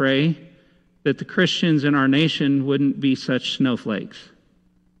need to pray that the Christians in our nation wouldn't be such snowflakes,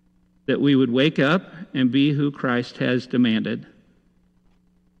 that we would wake up and be who Christ has demanded.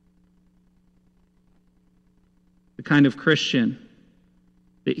 The kind of Christian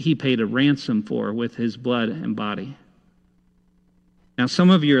that He paid a ransom for with His blood and body. Now, some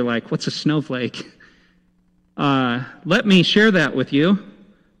of you are like, what's a snowflake? Let me share that with you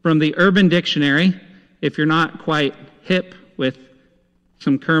from the Urban Dictionary, if you're not quite hip with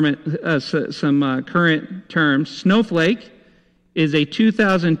some current terms. Snowflake is a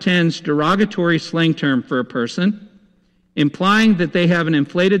 2010's derogatory slang term for a person, implying that they have an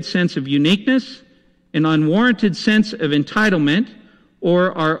inflated sense of uniqueness, an unwarranted sense of entitlement,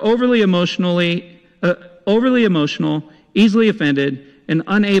 or are overly emotional, easily offended, and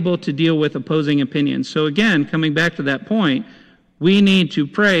unable to deal with opposing opinions. So again, coming back to that point, we need to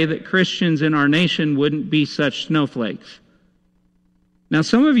pray that Christians in our nation wouldn't be such snowflakes. Now,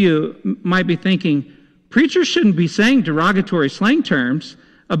 some of you might be thinking, preachers shouldn't be saying derogatory slang terms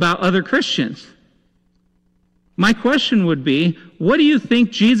about other Christians. My question would be, what do you think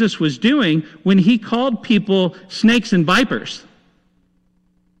Jesus was doing when He called people snakes and vipers?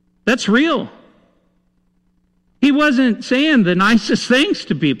 That's real. He wasn't saying the nicest things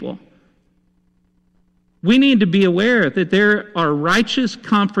to people. We need to be aware that there are righteous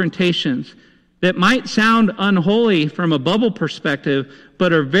confrontations that might sound unholy from a bubble perspective,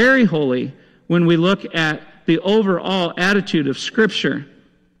 but are very holy when we look at the overall attitude of Scripture.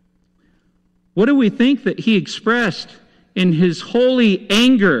 What do we think that He expressed in His holy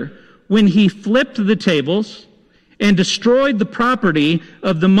anger when He flipped the tables and destroyed the property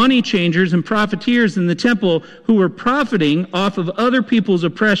of the money changers and profiteers in the temple who were profiting off of other people's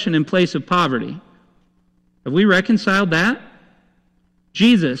oppression in place of poverty? Have we reconciled that?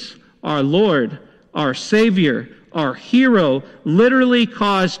 Jesus, our Lord, our Savior, our hero, literally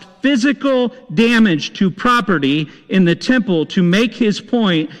caused physical damage to property in the temple to make His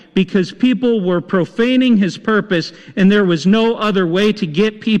point, because people were profaning His purpose and there was no other way to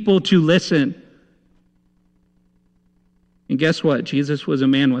get people to listen. And guess what? Jesus was a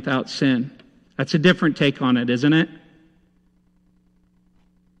man without sin. That's a different take on it, isn't it?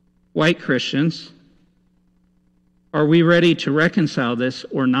 White Christians, are we ready to reconcile this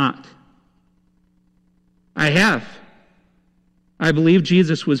or not? I have. I believe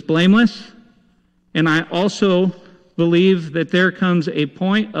Jesus was blameless, and I also believe that there comes a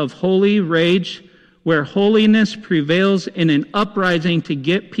point of holy rage where holiness prevails in an uprising to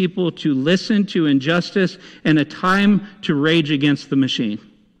get people to listen to injustice and a time to rage against the machine.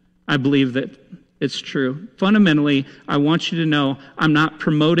 I believe that it's true. Fundamentally, I want you to know I'm not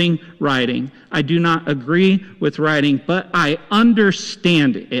promoting rioting. I do not agree with rioting, but I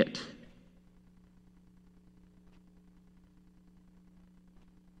understand it.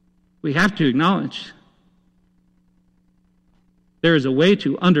 We have to acknowledge there is a way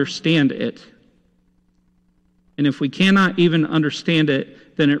to understand it. And if we cannot even understand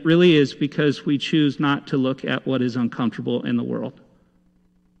it, then it really is because we choose not to look at what is uncomfortable in the world.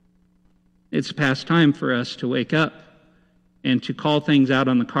 It's past time for us to wake up and to call things out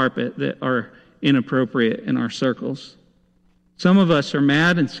on the carpet that are inappropriate in our circles. Some of us are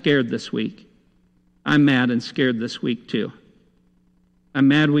mad and scared this week. I'm mad and scared this week too. I'm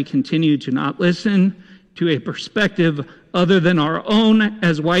mad we continue to not listen to a perspective other than our own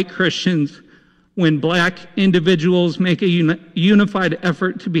as white Christians when black individuals make a unified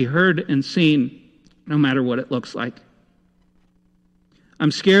effort to be heard and seen, no matter what it looks like.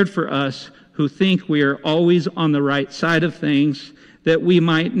 I'm scared for us who think we are always on the right side of things, that we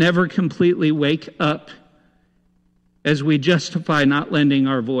might never completely wake up as we justify not lending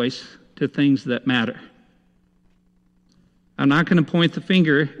our voice to things that matter. I'm not going to point the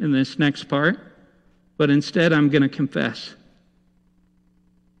finger in this next part, but instead I'm going to confess.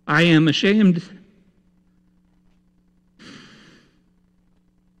 I am ashamed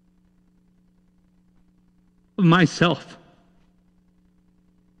of myself.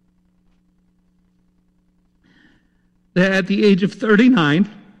 That at the age of 39,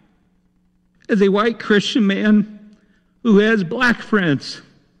 as a white Christian man who has black friends,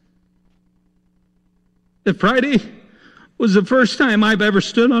 that Friday was the first time I've ever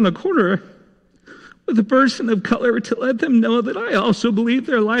stood on a corner with a person of color to let them know that I also believe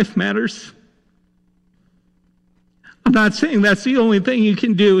their life matters. I'm not saying that's the only thing you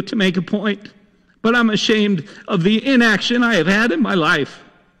can do to make a point, but I'm ashamed of the inaction I have had in my life.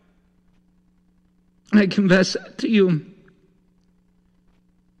 I confess that to you.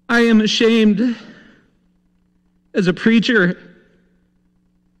 I am ashamed as a preacher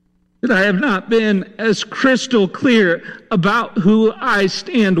that I have not been as crystal clear about who I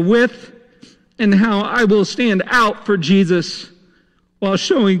stand with and how I will stand out for Jesus while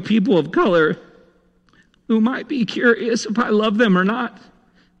showing people of color who might be curious if I love them or not,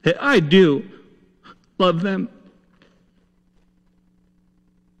 that I do love them.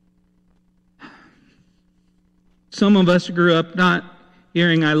 Some of us grew up not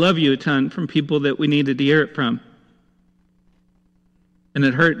hearing I love you a ton from people that we needed to hear it from. And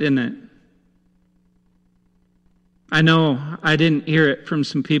it hurt, didn't it? I know I didn't hear it from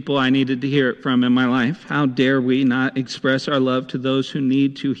some people I needed to hear it from in my life. How dare we not express our love to those who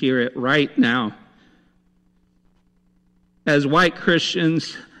need to hear it right now? As white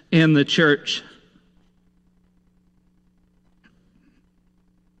Christians in the church,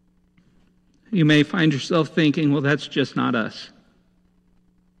 you may find yourself thinking, well, that's just not us.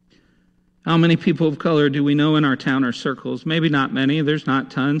 How many people of color do we know in our town or circles? Maybe not many. There's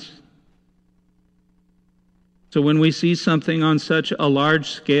not tons. So when we see something on such a large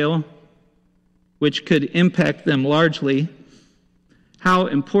scale, which could impact them largely, how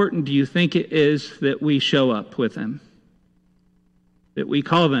important do you think it is that we show up with them? That we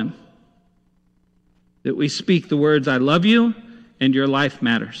call them? That we speak the words, I love you and your life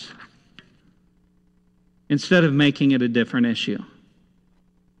matters, instead of making it a different issue?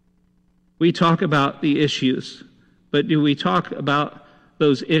 We talk about the issues, but do we talk about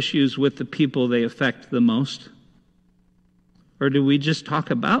those issues with the people they affect the most? Or do we just talk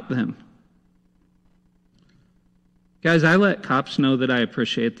about them? Guys, I let cops know that I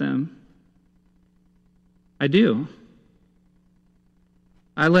appreciate them. I do.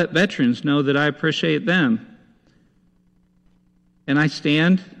 I let veterans know that I appreciate them. And I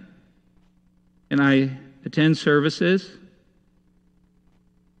stand and I attend services.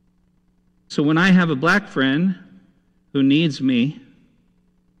 So when I have a black friend who needs me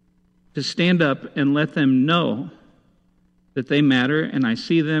to stand up and let them know that they matter and I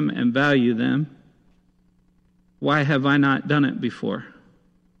see them and value them, why have I not done it before?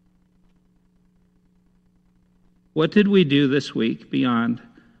 What did we do this week beyond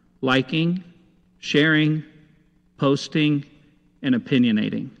liking, sharing, posting, and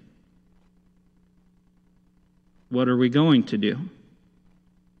opinionating? What are we going to do?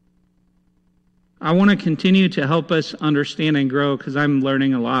 I want to continue to help us understand and grow because I'm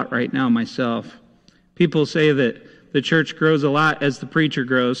learning a lot right now myself. People say that the church grows a lot as the preacher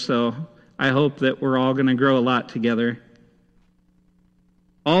grows, so I hope that we're all going to grow a lot together.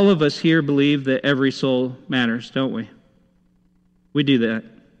 All of us here believe that every soul matters, don't we? We do that.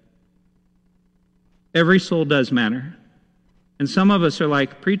 Every soul does matter. And some of us are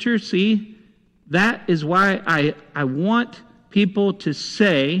like, preacher, see, that is why I want people to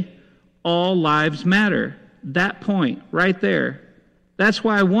say all lives matter. That point right there. That's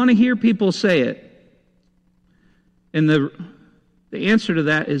why I want to hear people say it. And the answer to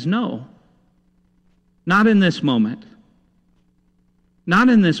that is no. Not in this moment. Not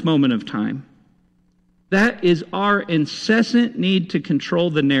in this moment of time. That is our incessant need to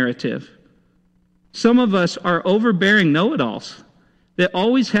control the narrative. Some of us are overbearing know-it-alls that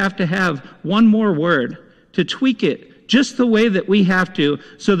always have to have one more word to tweak it just the way that we have to,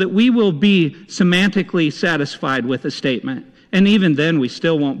 so that we will be semantically satisfied with a statement. And even then, we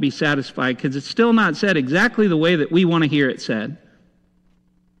still won't be satisfied because it's still not said exactly the way that we want to hear it said.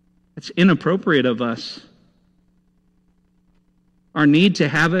 It's inappropriate of us. Our need to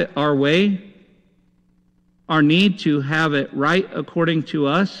have it our way, our need to have it right according to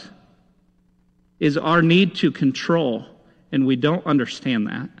us, is our need to control, and we don't understand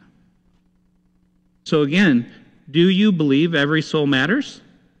that. So again, do you believe every soul matters?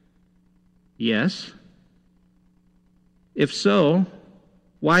 Yes. If so,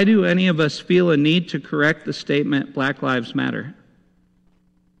 why do any of us feel a need to correct the statement, Black Lives Matter?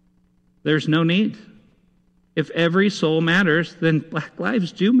 There's no need. If every soul matters, then black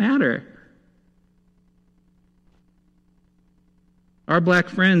lives do matter. Our black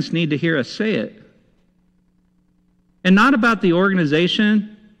friends need to hear us say it. And not about the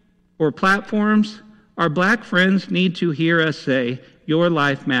organization or platforms. Our black friends need to hear us say, your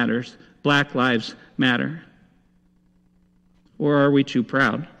life matters, black lives matter. Or are we too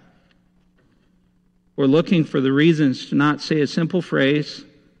proud? We're looking for the reasons to not say a simple phrase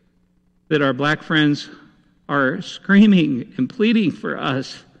that our black friends are screaming and pleading for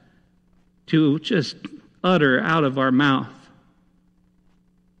us to just utter out of our mouth.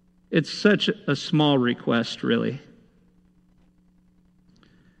 It's such a small request, really.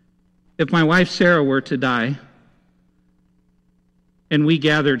 If my wife Sarah were to die, and we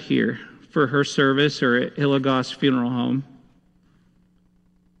gathered here for her service or at Hilligoss Funeral Home,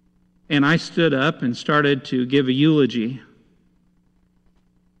 and I stood up and started to give a eulogy,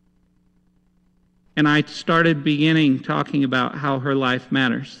 and I started beginning talking about how her life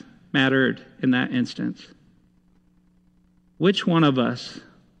mattered in that instance, which one of us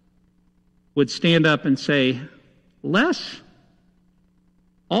would stand up and say, Les,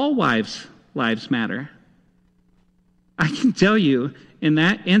 all wives' lives matter? I can tell you, in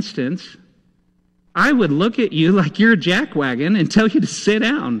that instance, I would look at you like you're a jackwagon and tell you to sit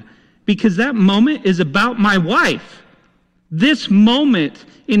down, because that moment is about my wife. This moment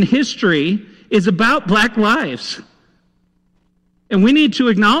in history is about black lives, and we need to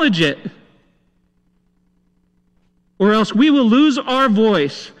acknowledge it, or else we will lose our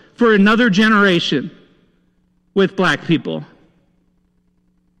voice for another generation with black people.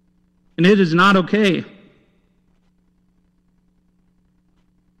 And it is not okay.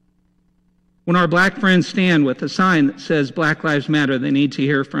 When our black friends stand with a sign that says Black Lives Matter, they need to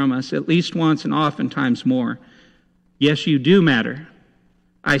hear from us at least once and oftentimes more. Yes, you do matter.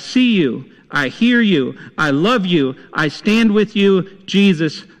 I see you. I hear you. I love you. I stand with you.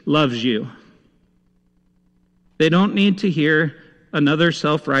 Jesus loves you. They don't need to hear another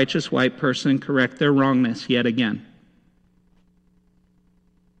self-righteous white person correct their wrongness yet again.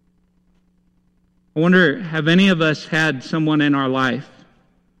 I wonder, have any of us had someone in our life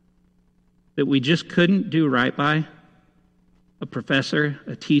that we just couldn't do right by? A professor,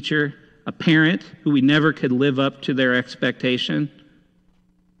 a teacher, a parent who we never could live up to their expectation?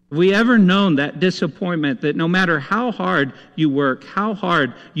 Have we ever known that disappointment that no matter how hard you work, how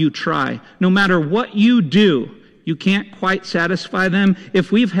hard you try, no matter what you do, you can't quite satisfy them?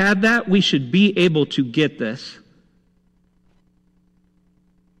 If we've had that, we should be able to get this.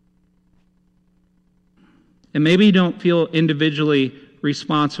 And maybe you don't feel individually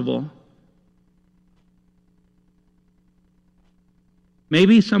responsible.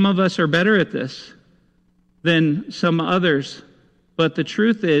 Maybe some of us are better at this than some others. But the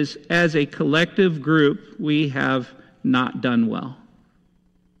truth is, as a collective group, we have not done well.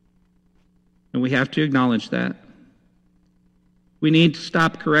 And we have to acknowledge that. We need to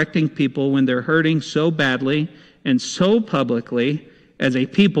stop correcting people when they're hurting so badly and so publicly as a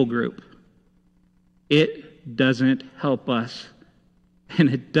people group. It doesn't help us. And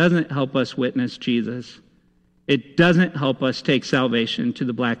it doesn't help us witness Jesus. It doesn't help us take salvation to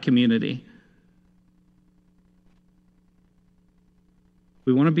the black community.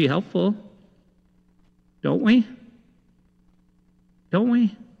 We want to be helpful, don't we? Don't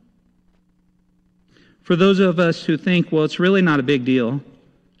we? For those of us who think, well, it's really not a big deal,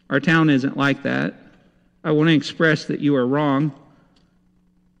 our town isn't like that, I want to express that you are wrong.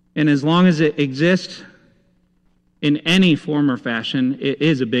 And as long as it exists in any form or fashion, it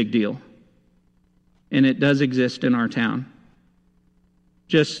is a big deal. And it does exist in our town.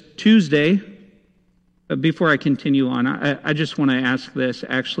 Just Tuesday, before I continue on, I just want to ask this,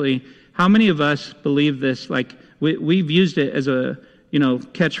 actually. How many of us believe this? Like, we've used it as a,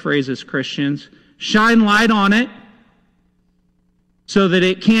 catchphrase as Christians. Shine light on it so that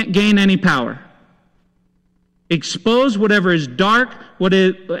it can't gain any power. Expose whatever is dark,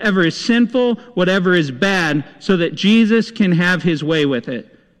 whatever is sinful, whatever is bad, so that Jesus can have his way with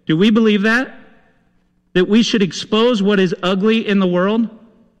it. Do we believe that? That we should expose what is ugly in the world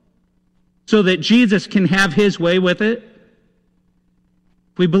so that Jesus can have his way with it?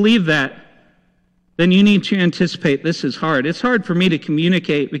 If we believe that, then you need to anticipate this is hard. It's hard for me to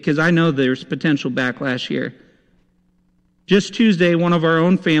communicate because I know there's potential backlash here. Just Tuesday, one of our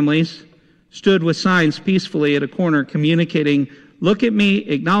own families stood with signs peacefully at a corner communicating, "Look at me,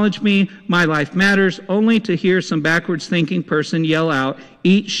 acknowledge me, my life matters," only to hear some backwards thinking person yell out,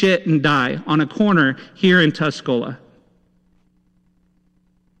 "Eat shit and die," on a corner here in Tuscola.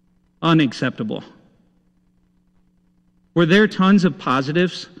 Unacceptable. Were there tons of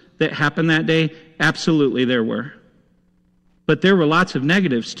positives that happened that day? Absolutely there were. But there were lots of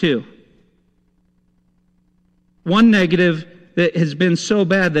negatives too. One negative that has been so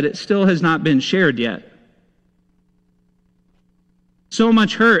bad that it still has not been shared yet. So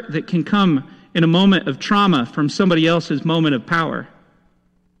much hurt that can come in a moment of trauma from somebody else's moment of power.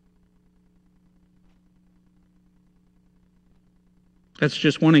 That's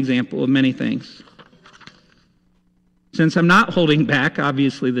just one example of many things. Since I'm not holding back,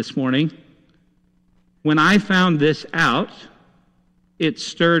 obviously, this morning, when I found this out, it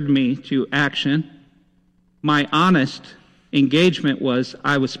stirred me to action. My honest engagement was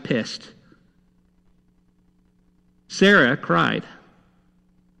I was pissed. Sarah cried.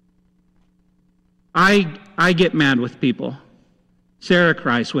 I get mad with people. Sarah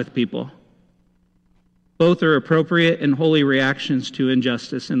cries with people. Both are appropriate and holy reactions to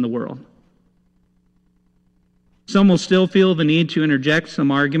injustice in the world. Some will still feel the need to interject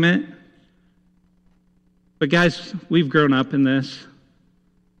some argument. But guys, we've grown up in this.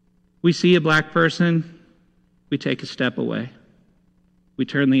 We see a black person, we take a step away. We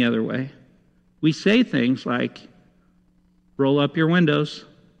turn the other way. We say things like, roll up your windows,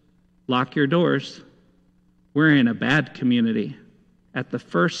 lock your doors. We're in a bad community at the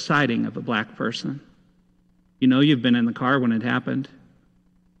first sighting of a black person. You know you've been in the car when it happened.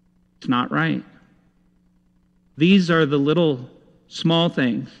 It's not right. These are the little small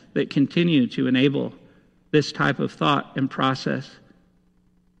things that continue to enable this type of thought and process.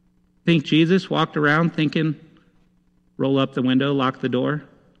 Think Jesus walked around thinking, roll up the window, lock the door?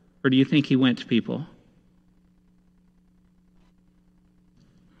 Or do you think he went to people?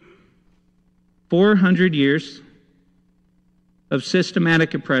 400 years of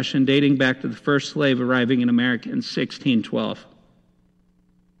systematic oppression dating back to the first slave arriving in America in 1612.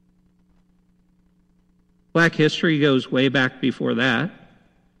 Black history goes way back before that.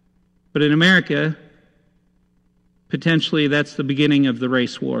 But in America, potentially that's the beginning of the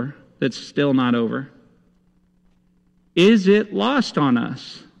race war that's still not over. Is it lost on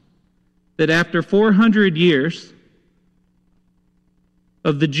us that after 400 years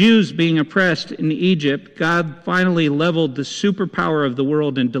of the Jews being oppressed in Egypt, God finally leveled the superpower of the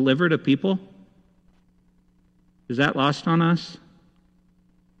world and delivered a people? Is that lost on us?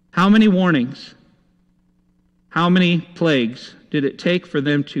 How many warnings, how many plagues did it take for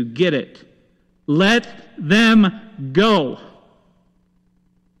them to get it? Let them go.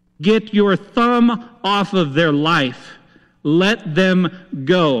 Get your thumb off of their life. Let them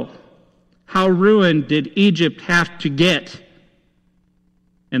go. How ruined did Egypt have to get?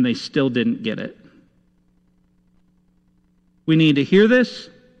 And they still didn't get it. We need to hear this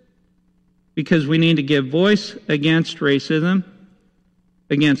because we need to give voice against racism,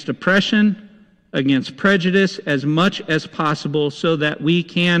 against oppression, against prejudice as much as possible so that we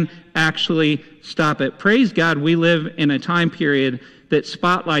can actually stop it. Praise God, we live in a time period that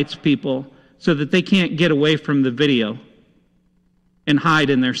spotlights people so that they can't get away from the video and hide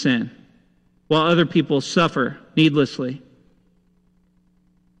in their sin while other people suffer needlessly.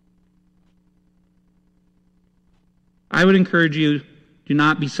 I would encourage you, do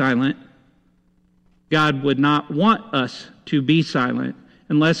not be silent. God would not want us to be silent,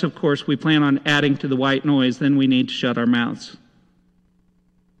 unless, of course, we plan on adding to the white noise, then we need to shut our mouths.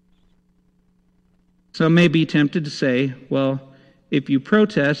 Some may be tempted to say, well, if you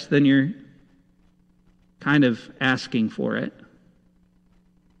protest, then you're kind of asking for it.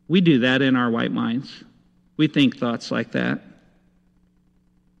 We do that in our white minds. We think thoughts like that.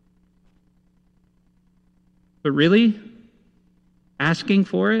 But really, asking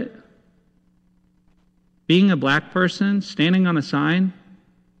for it, being a black person, standing on a sign,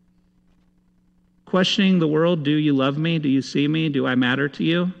 questioning the world, do you love me? Do you see me? Do I matter to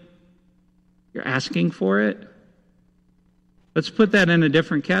you? You're asking for it? Let's put that in a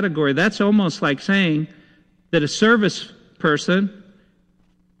different category. That's almost like saying that a service person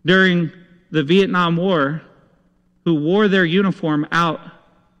during the Vietnam War who wore their uniform out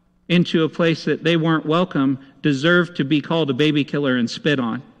into a place that they weren't welcome deserved to be called a baby killer and spit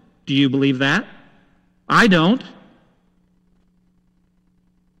on. Do you believe that? I don't.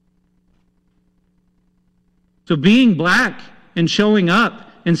 So being black and showing up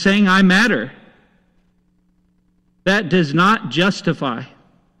and saying I matter, that does not justify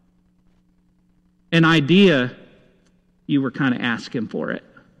an idea you were kind of asking for it.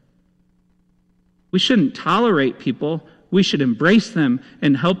 We shouldn't tolerate people. We should embrace them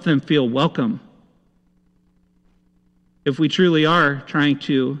and help them feel welcome if we truly are trying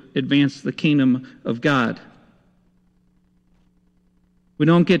to advance the kingdom of God. We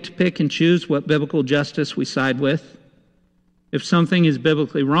don't get to pick and choose what biblical justice we side with. If something is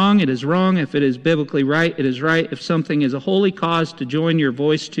biblically wrong, it is wrong. If it is biblically right, it is right. If something is a holy cause to join your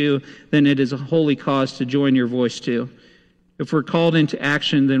voice to, then it is a holy cause to join your voice to. If we're called into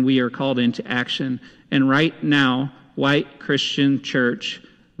action, then we are called into action. And right now, White Christian Church,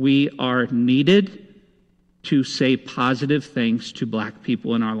 we are needed to say positive things to black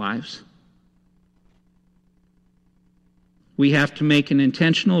people in our lives. We have to make an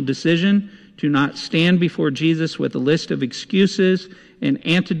intentional decision to not stand before Jesus with a list of excuses and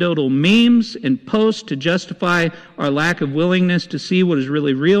anecdotal memes and posts to justify our lack of willingness to see what is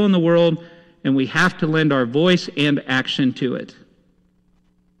really real in the world, and we have to lend our voice and action to it.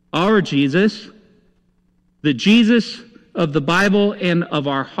 Our Jesus, the Jesus of the Bible and of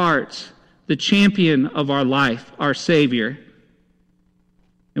our hearts, the champion of our life, our Savior.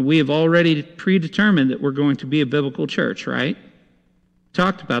 And we have already predetermined that we're going to be a biblical church, right?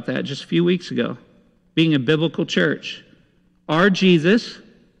 Talked about that just a few weeks ago. Being a biblical church. Our Jesus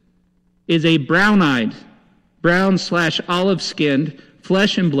is a brown-eyed, brown/olive-skinned,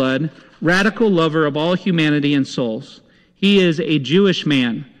 flesh and blood, radical lover of all humanity and souls. He is a Jewish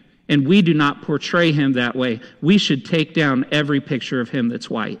man, and we do not portray him that way. We should take down every picture of him that's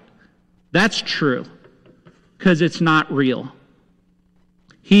white. That's true, because it's not real.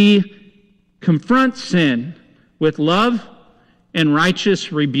 He confronts sin with love and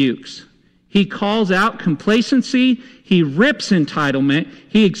righteous rebukes. He calls out complacency. He rips entitlement.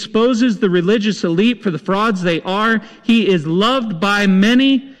 He exposes the religious elite for the frauds they are. He is loved by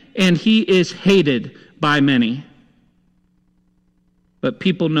many, and he is hated by many. But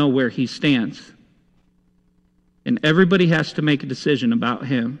people know where he stands. And everybody has to make a decision about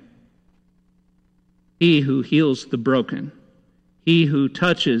him. He who heals the broken. He who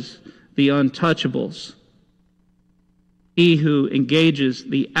touches the untouchables. He who engages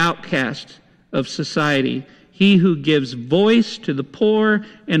the outcast of society. He who gives voice to the poor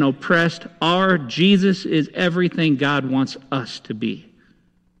and oppressed. Our Jesus is everything God wants us to be.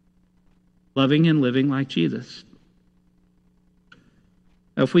 Loving and living like Jesus.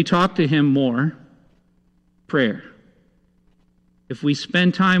 Now, if we talk to him more, prayer. If we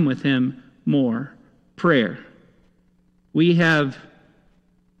spend time with him more, prayer. We have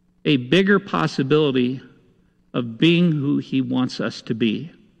a bigger possibility of being who he wants us to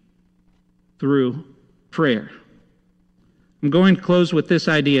be through prayer. I'm going to close with this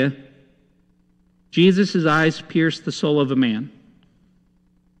idea. Jesus' eyes pierce the soul of a man.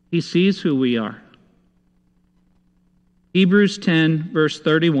 He sees who we are. Hebrews 10, verse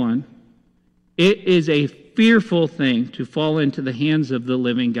 31. It is a fearful thing to fall into the hands of the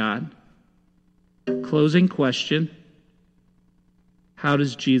living God. Closing question. How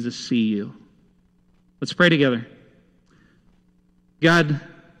does Jesus see you? Let's pray together. God,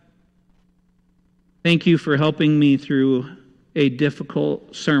 thank you for helping me through a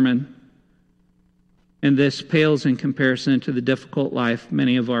difficult sermon. And this pales in comparison to the difficult life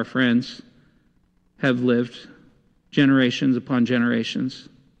many of our friends have lived, generations upon generations.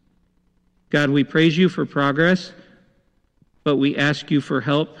 God, we praise you for progress, but we ask you for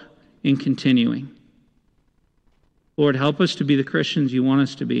help in continuing. Lord, help us to be the Christians you want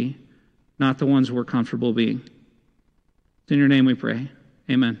us to be, not the ones we're comfortable being. It's in your name we pray.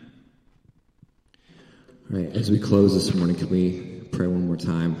 Amen. All right, as we close this morning, can we pray one more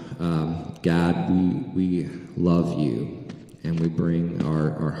time? God, we love you, and we bring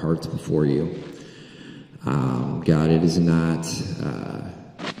our hearts before you. God, it is not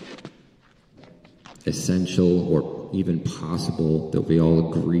essential or even possible that we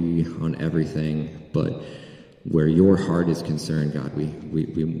all agree on everything, but where your heart is concerned, God,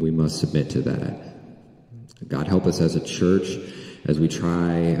 we must submit to that. God, help us as a church as we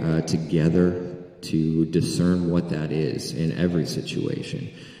try together to discern what that is in every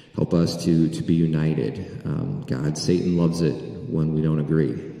situation. Help us to be united. God, Satan loves it when we don't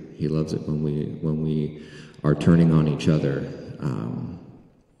agree. He loves it when we are turning on each other.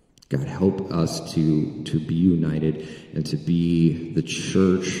 God, help us to be united and to be the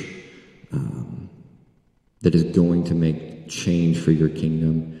church that is going to make change for your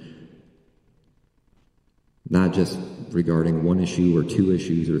kingdom, not just regarding one issue or two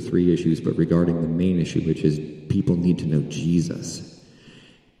issues or three issues, but regarding the main issue, which is people need to know Jesus.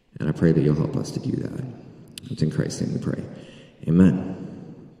 And I pray that you'll help us to do that. It's in Christ's name we pray.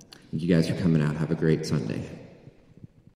 Amen. Thank you guys for coming out. Have a great Sunday.